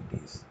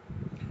difficulties,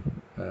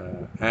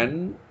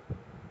 and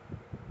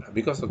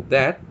because of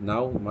that,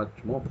 now much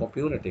more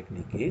popular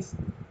technique is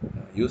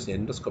use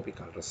endoscopic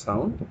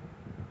ultrasound,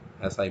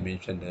 as I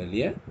mentioned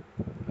earlier,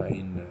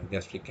 in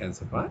gastric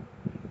cancer part,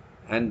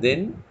 and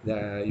then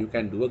you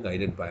can do a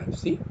guided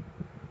biopsy,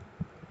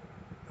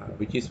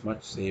 which is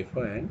much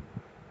safer and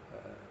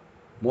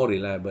more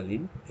reliable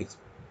in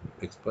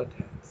expert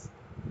hands.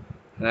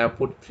 And I have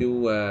put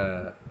few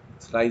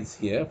slides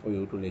here for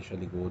you to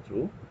leisurely go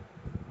through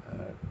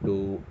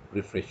to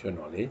refresh your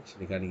knowledge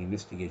regarding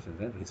investigations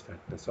and risk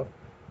factors of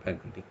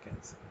pancreatic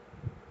cancer.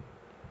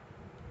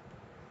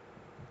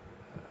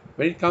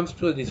 When it comes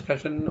to a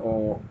discussion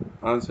or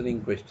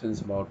answering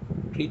questions about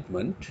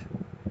treatment,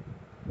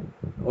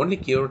 only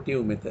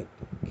curative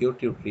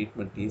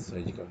treatment is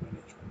surgical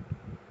management.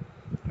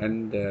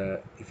 And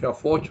if you are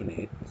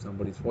fortunate,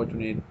 somebody is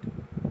fortunate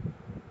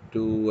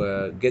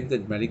to get the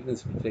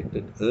malignancy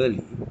detected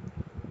early,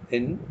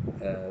 then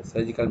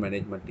surgical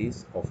management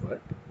is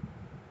offered.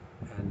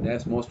 And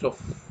as most of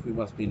you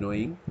must be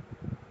knowing,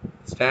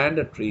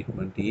 standard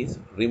treatment is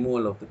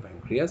removal of the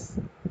pancreas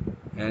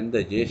and the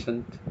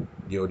adjacent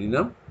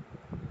duodenum,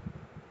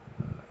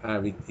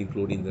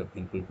 including the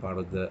inferior part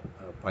of the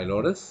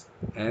pylorus.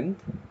 And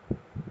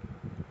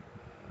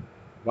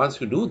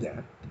once you do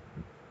that,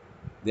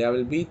 there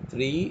will be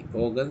three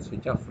organs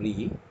which are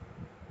free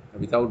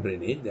without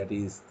drainage. That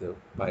is the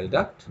bile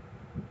duct,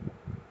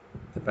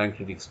 the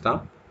pancreatic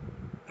stump,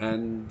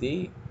 and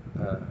the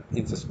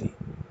intestine,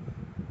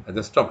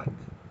 the stomach.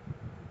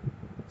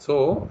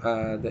 So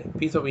the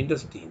piece of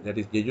intestine, that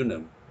is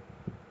jejunum,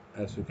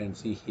 as you can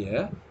see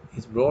here,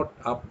 is brought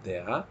up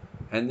there,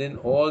 and then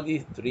all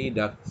these three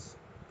ducts,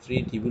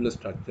 three tubular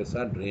structures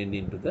are drained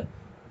into the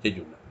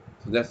jejunum.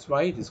 So that's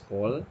why it is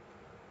called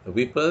the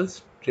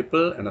Whipple's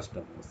triple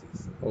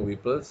anastomosis, or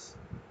Whipple's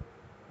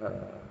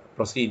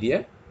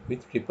procedure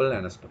with triple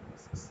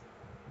anastomosis.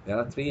 There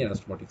are three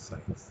anastomotic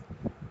sites: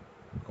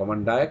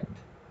 common duct,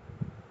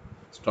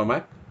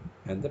 stomach,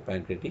 and the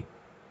pancreatic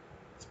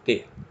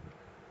tail.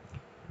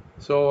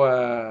 So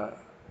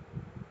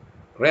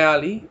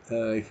rarely,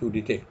 if you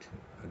detect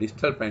a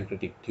distal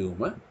pancreatic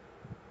tumor,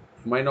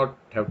 you might not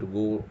have to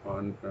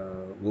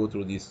go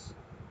through this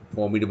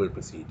formidable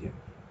procedure.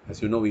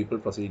 As you know, Whipple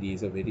procedure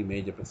is a very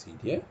major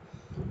procedure,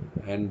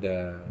 and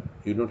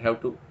you don't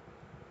have to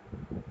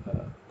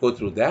go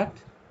through that,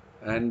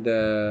 and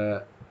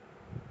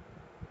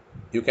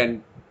you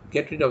can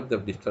get rid of the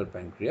distal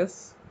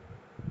pancreas,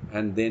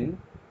 and then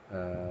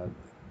the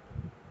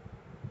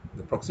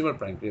proximal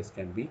pancreas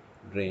can be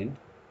drained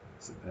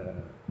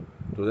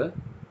to the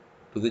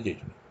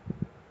jejunum.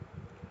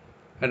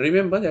 And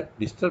remember that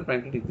distal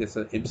pancreatic, there's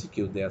an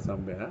MCQ there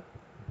somewhere.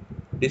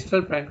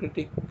 Distal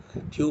pancreatic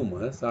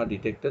tumors are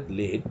detected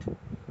late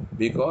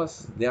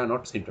because they are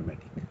not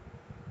symptomatic.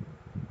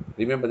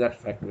 Remember that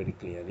fact very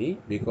clearly,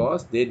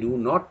 because they do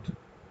not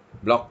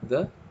block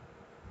the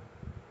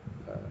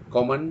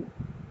common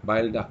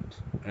bile duct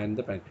and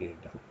the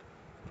pancreatic duct.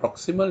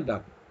 Proximal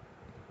duct,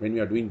 when we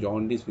are doing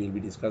jaundice, we will be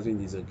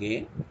discussing this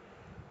again.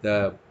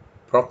 The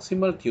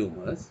proximal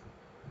tumors,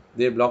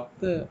 they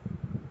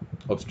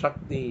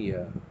obstruct the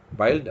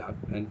bile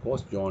duct and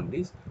cause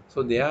jaundice,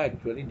 so they are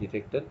actually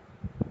detected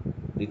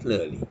little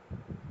early.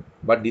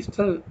 But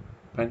distal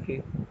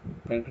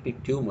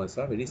pancreatic tumors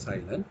are very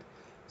silent,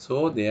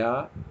 so they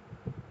are,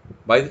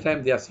 by the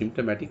time they are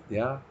symptomatic, they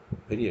are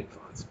very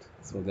advanced.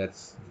 So that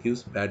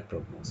gives bad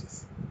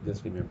prognosis.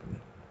 Just remember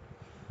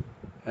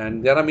that.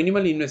 And there are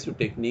minimally invasive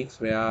techniques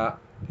where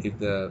if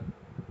the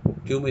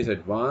tumor is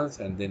advanced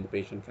and then the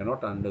patient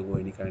cannot undergo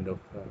any kind of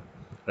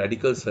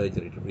radical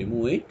surgery to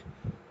remove it,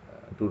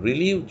 to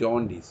relieve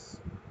jaundice,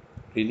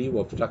 relieve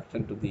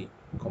obstruction to the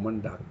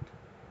common duct,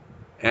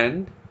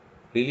 and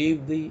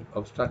relieve the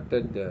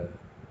obstructed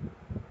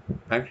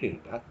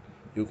pancreatic duct,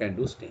 you can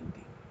do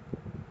stenting.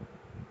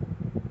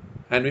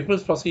 And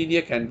Whipple's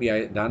procedure can be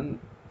done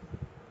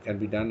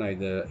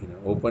either in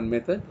an open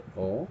method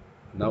or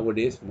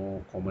nowadays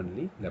more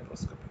commonly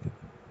laparoscopically.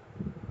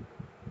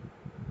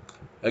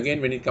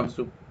 Again, when it comes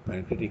to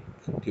pancreatic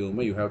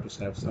tumor, you have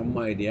to have some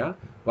idea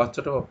what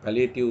sort of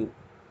palliative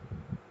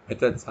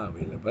methods are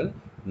available.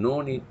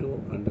 No need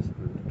to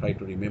try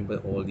to remember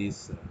all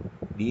these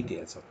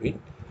details of it,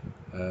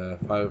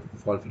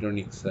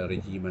 fulfilonics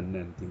regimen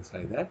and things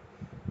like that,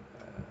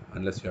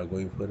 unless you are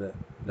going for a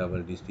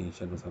double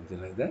distinction or something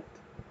like that.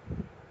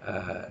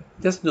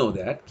 Just know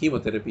that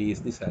chemotherapy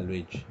is the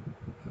salvage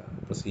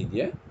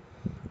procedure.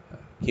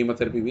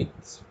 Chemotherapy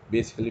with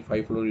basically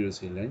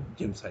 5-fluorouracil and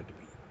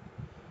gemcitabine.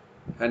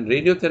 And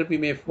radiotherapy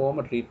may form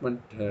a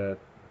treatment to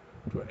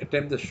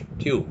attempt the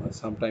tumor,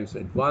 sometimes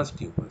advanced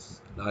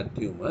tumors, large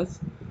tumors,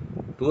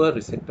 to a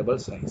resectable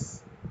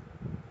size.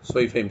 So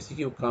if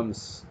MCQ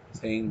comes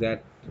saying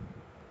that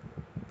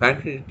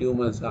pancreatic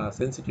tumors are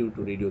sensitive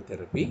to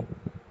radiotherapy,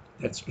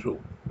 that's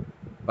true.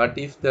 But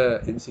if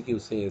the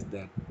MCQ says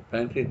that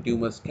pancreatic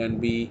tumors can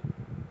be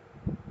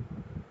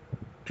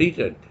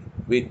treated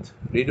with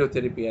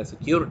radiotherapy as a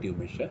curative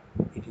measure,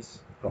 it is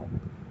wrong.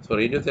 So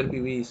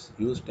radiotherapy is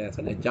used as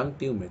an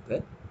adjunctive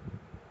method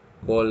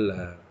called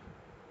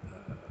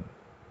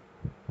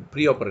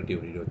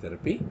preoperative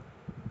radiotherapy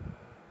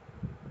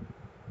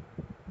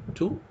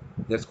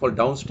that's called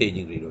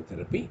downstaging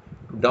radiotherapy,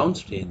 to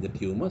downstage the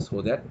tumor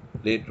so that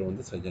later on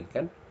the surgeon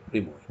can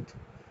remove it.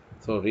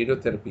 So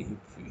radiotherapy,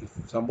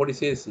 if somebody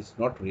says it's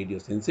not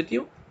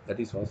radiosensitive, that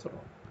is also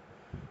wrong.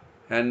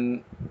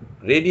 And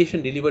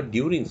radiation delivered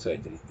during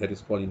surgery, that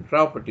is called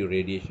intraoperative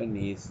radiation,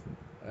 is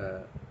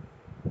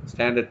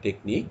standard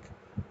technique.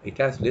 It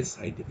has less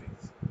side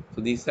effects.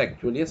 So this is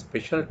actually a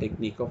special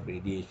technique of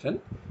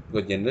radiation,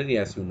 because generally,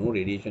 as you know,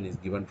 radiation is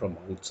given from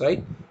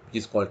outside, which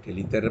is called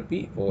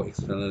teletherapy or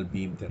external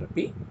beam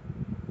therapy,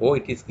 or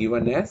it is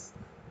given as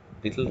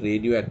little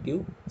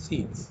radioactive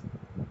seeds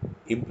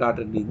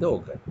implanted in the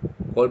organ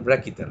called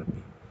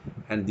brachytherapy.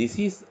 And this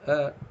is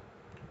a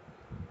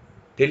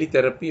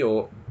teletherapy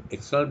or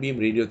external beam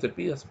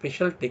radiotherapy, a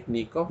special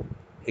technique of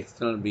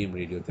external beam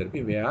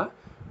radiotherapy, where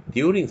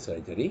during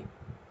surgery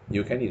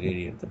you can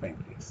irradiate the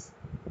pancreas.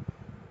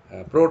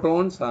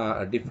 Protons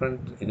are a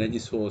different energy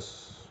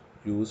source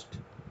used,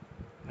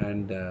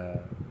 and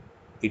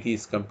it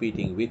is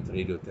competing with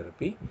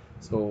radiotherapy,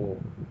 so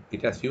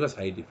it has fewer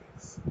side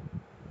effects.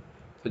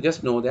 So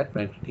just know that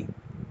pancreatic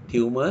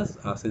tumors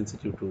are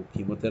sensitive to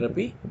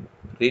chemotherapy,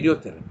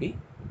 radiotherapy,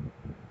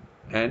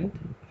 and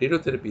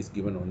radiotherapy is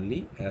given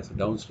only as a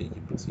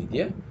downstaging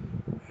procedure,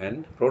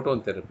 and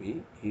proton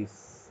therapy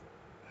is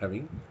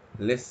having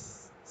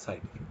less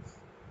side effects.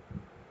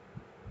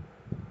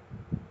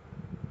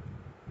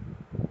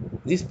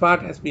 This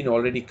part has been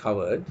already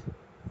covered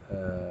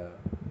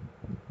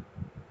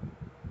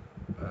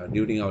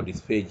during our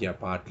dysphagia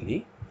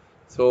partly.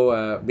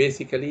 So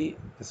basically,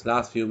 this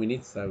last few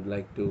minutes I would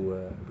like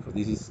to, because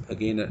this is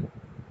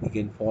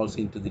again falls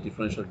into the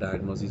differential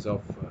diagnosis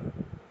of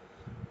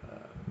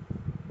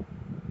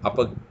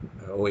upper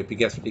or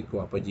epigastric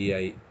or upper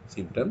GI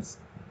symptoms.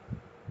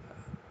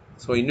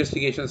 So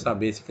investigations are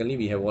basically,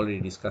 we have already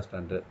discussed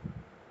under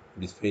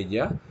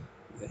dysphagia,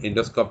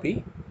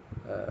 endoscopy,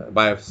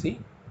 biopsy,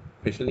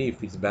 especially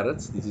if it's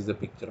Barrett's. This is a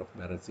picture of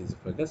Barrett's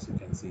esophagus, you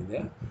can see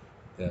there.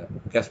 The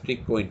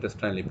gastric or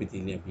intestinal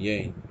epithelium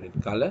here in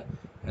red color,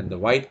 and the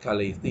white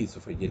color is the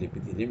esophageal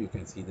epithelium. You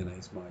can see the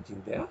nice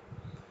margin there.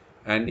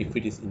 And if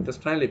it is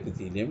intestinal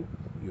epithelium,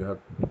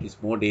 it is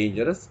more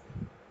dangerous,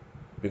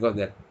 because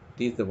that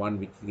is the one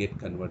which get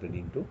converted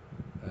into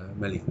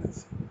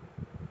malignancy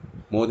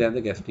more than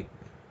the gastric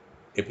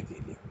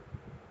epithelium.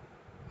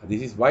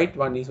 This is white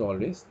one is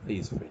always the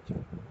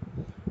esophageal.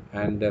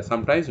 And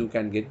sometimes you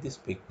can get this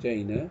picture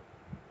in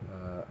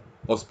a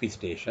hospice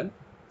station.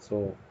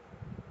 So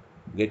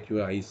get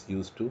your eyes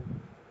used to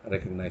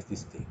recognize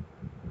this thing.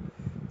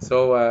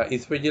 So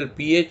esophageal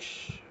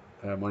pH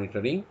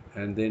monitoring,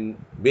 and then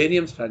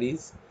barium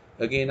studies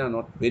again are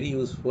not very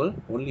useful,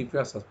 only if you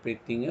are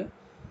suspecting a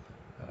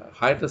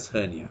hiatus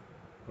hernia,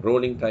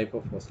 rolling type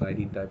of or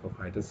sliding type of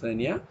hiatus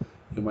hernia.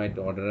 You might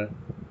order a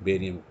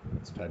barium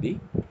study.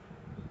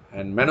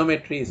 And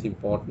manometry is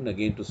important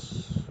again to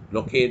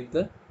locate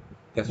the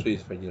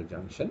gastroesophageal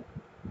junction,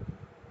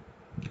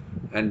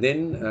 and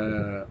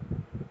then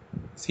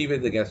see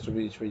whether the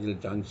gastroesophageal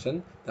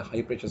junction, the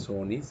high pressure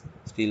zone, is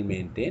still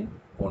maintained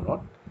or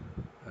not.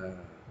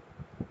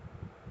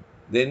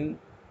 Then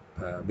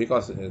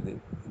because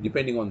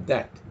depending on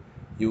that,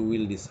 you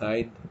will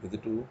decide whether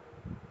to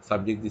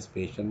subject this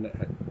patient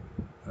at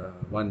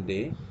one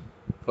day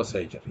for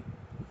surgery.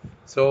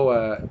 So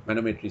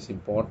manometry is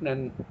important,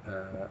 and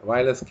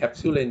wireless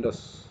capsule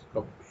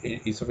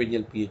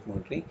esophageal pH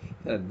monitoring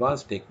is an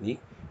advanced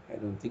technique. I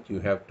don't think you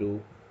have to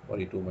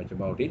worry too much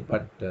about it,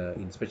 but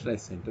in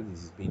specialized centers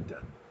this is being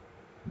done.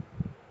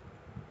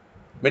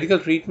 Medical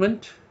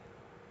treatment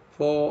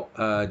for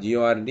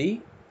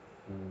GORD,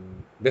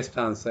 best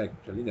answer,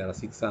 actually there are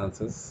 6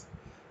 answers,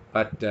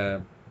 but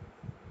the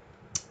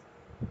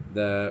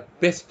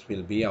best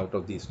will be, out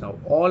of these now,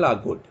 all are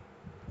good.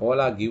 All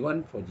are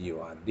given for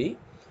GORD.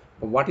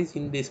 But what is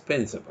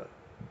indispensable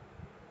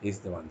is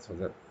the one. So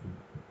the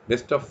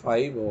best of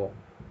 5 or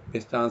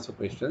best answer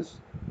questions,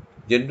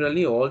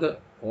 generally all the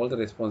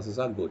responses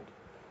are good,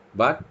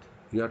 but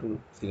you have to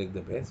select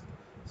the best.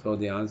 So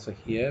the answer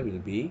here will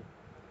be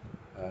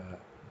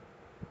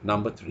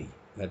number 3.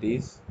 That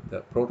is, the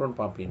proton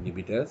pump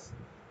inhibitors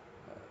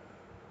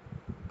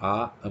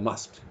are a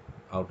must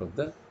out of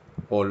the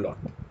whole lot.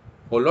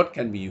 Whole lot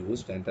can be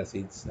used: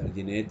 antacids,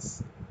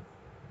 alginates,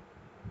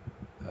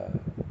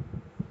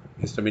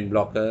 histamine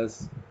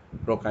blockers,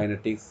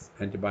 prokinetics,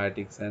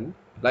 antibiotics, and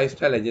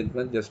lifestyle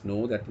adjustment. Just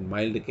know that in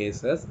mild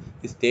cases,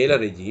 this Taylor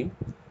regime.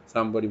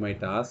 Somebody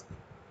might ask,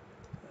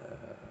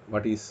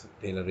 what is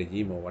Taylor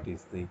regime, or what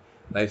is the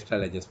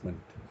lifestyle adjustment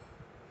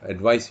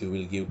advice you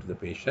will give to the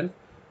patient?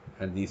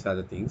 And these are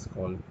the things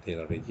called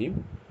Taylor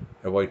regime.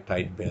 Avoid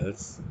tight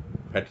belts,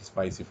 fatty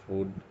spicy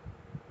food,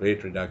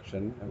 weight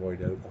reduction,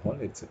 avoid alcohol,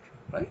 etc.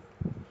 Right?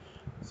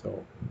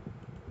 So,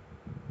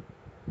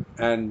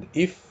 and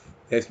if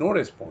there's no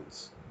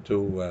response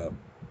to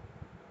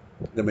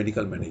the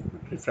medical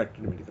management,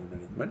 refractory medical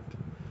management,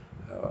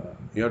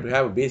 you have to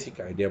have a basic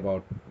idea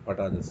about what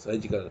are the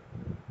surgical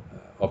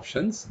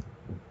options.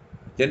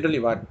 Generally,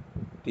 what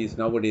is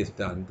nowadays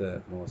done,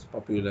 the most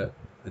popular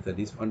method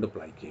is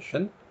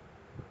fundoplication.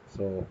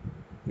 So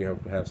we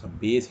have to have some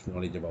basic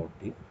knowledge about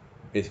it.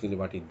 Basically,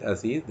 what it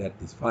does is that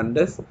this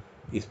fundus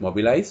is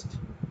mobilized.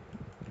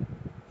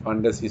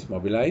 Fundus is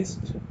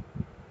mobilized.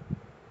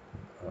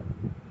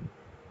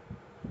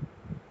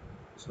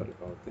 Sorry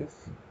about this.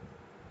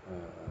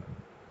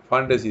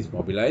 Fundus is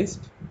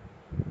mobilized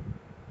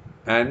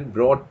and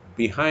brought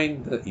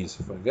behind the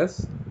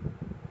esophagus,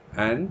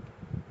 and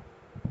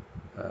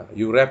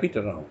you wrap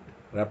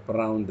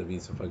around the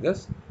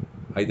esophagus,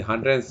 either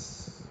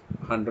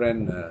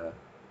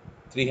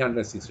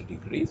 360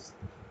 degrees,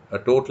 a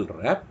total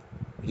wrap,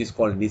 which is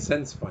called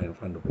Nissen's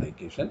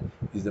fundoplication,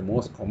 is the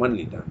most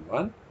commonly done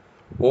one.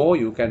 Or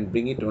you can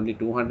bring it only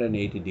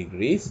 280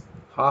 degrees,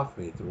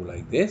 halfway through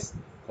like this,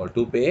 called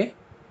toupee.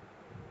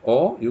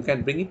 Or you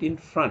can bring it in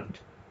front.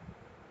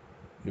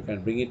 You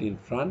can bring it in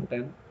front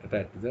and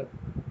attach to the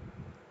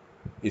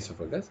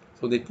esophagus.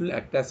 So that will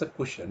act as a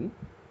cushion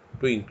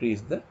to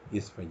increase the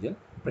esophageal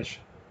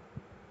pressure.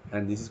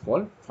 And this is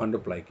called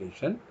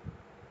fundoplication.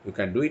 You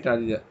can do it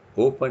either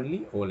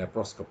openly or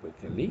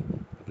laparoscopically.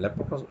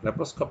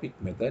 Laparoscopic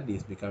method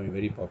is becoming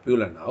very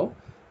popular now.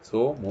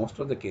 So most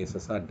of the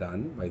cases are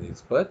done by the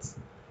experts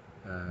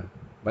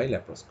by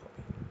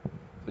laparoscopy.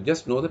 So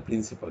just know the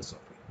principles of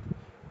it.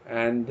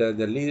 And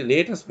the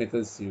latest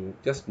methods, you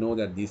just know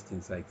that these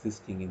things are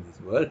existing in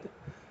this world.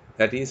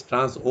 That is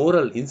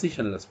transoral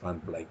incisionless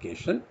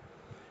fundoplication,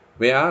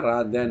 where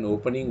rather than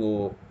opening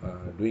or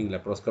doing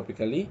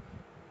laparoscopically,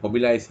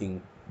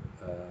 mobilizing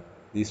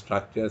these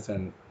structures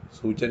and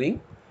suturing,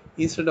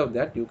 instead of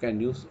that you can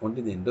use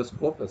only the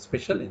endoscope, a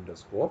special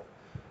endoscope,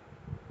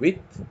 with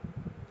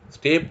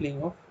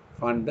stapling of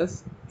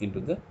fundus into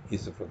the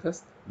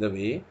esophagus, the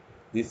way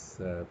this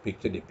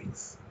picture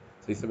depicts.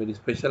 So it's a very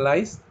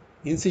specialized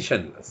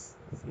incisionless,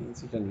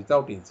 incision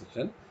without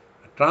incision,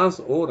 a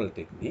transoral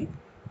technique,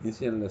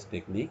 incisionless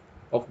technique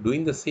of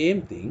doing the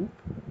same thing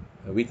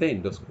with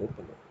an endoscope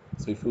alone.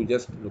 So if you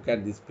just look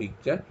at this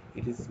picture,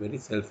 it is very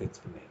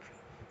self-explanatory.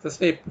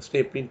 It's a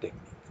stapling technique.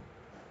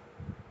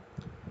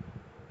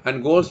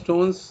 And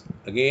gallstones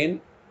again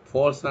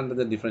falls under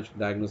the differential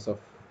diagnosis of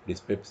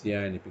dyspepsia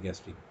and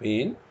epigastric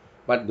pain,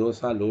 but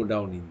those are low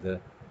down in the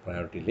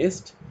priority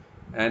list.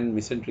 And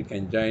mesenteric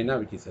angina,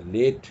 which is a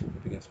late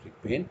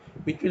epigastric pain,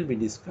 which will be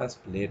discussed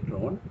later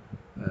on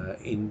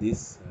in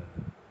this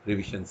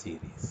revision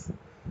series.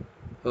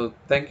 So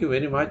thank you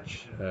very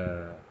much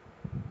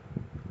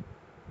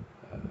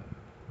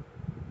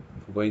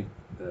for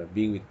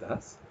being with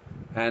us.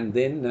 And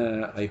then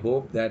I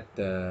hope that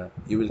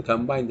you will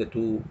combine the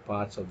two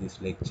parts of this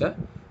lecture,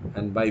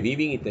 and by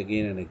weaving it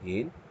again and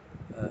again,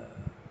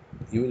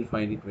 you will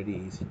find it very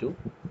easy to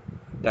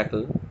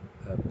tackle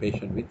a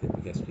patient with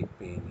epigastric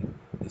pain and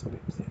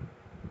dyspepsia.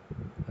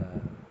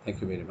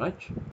 Thank you very much.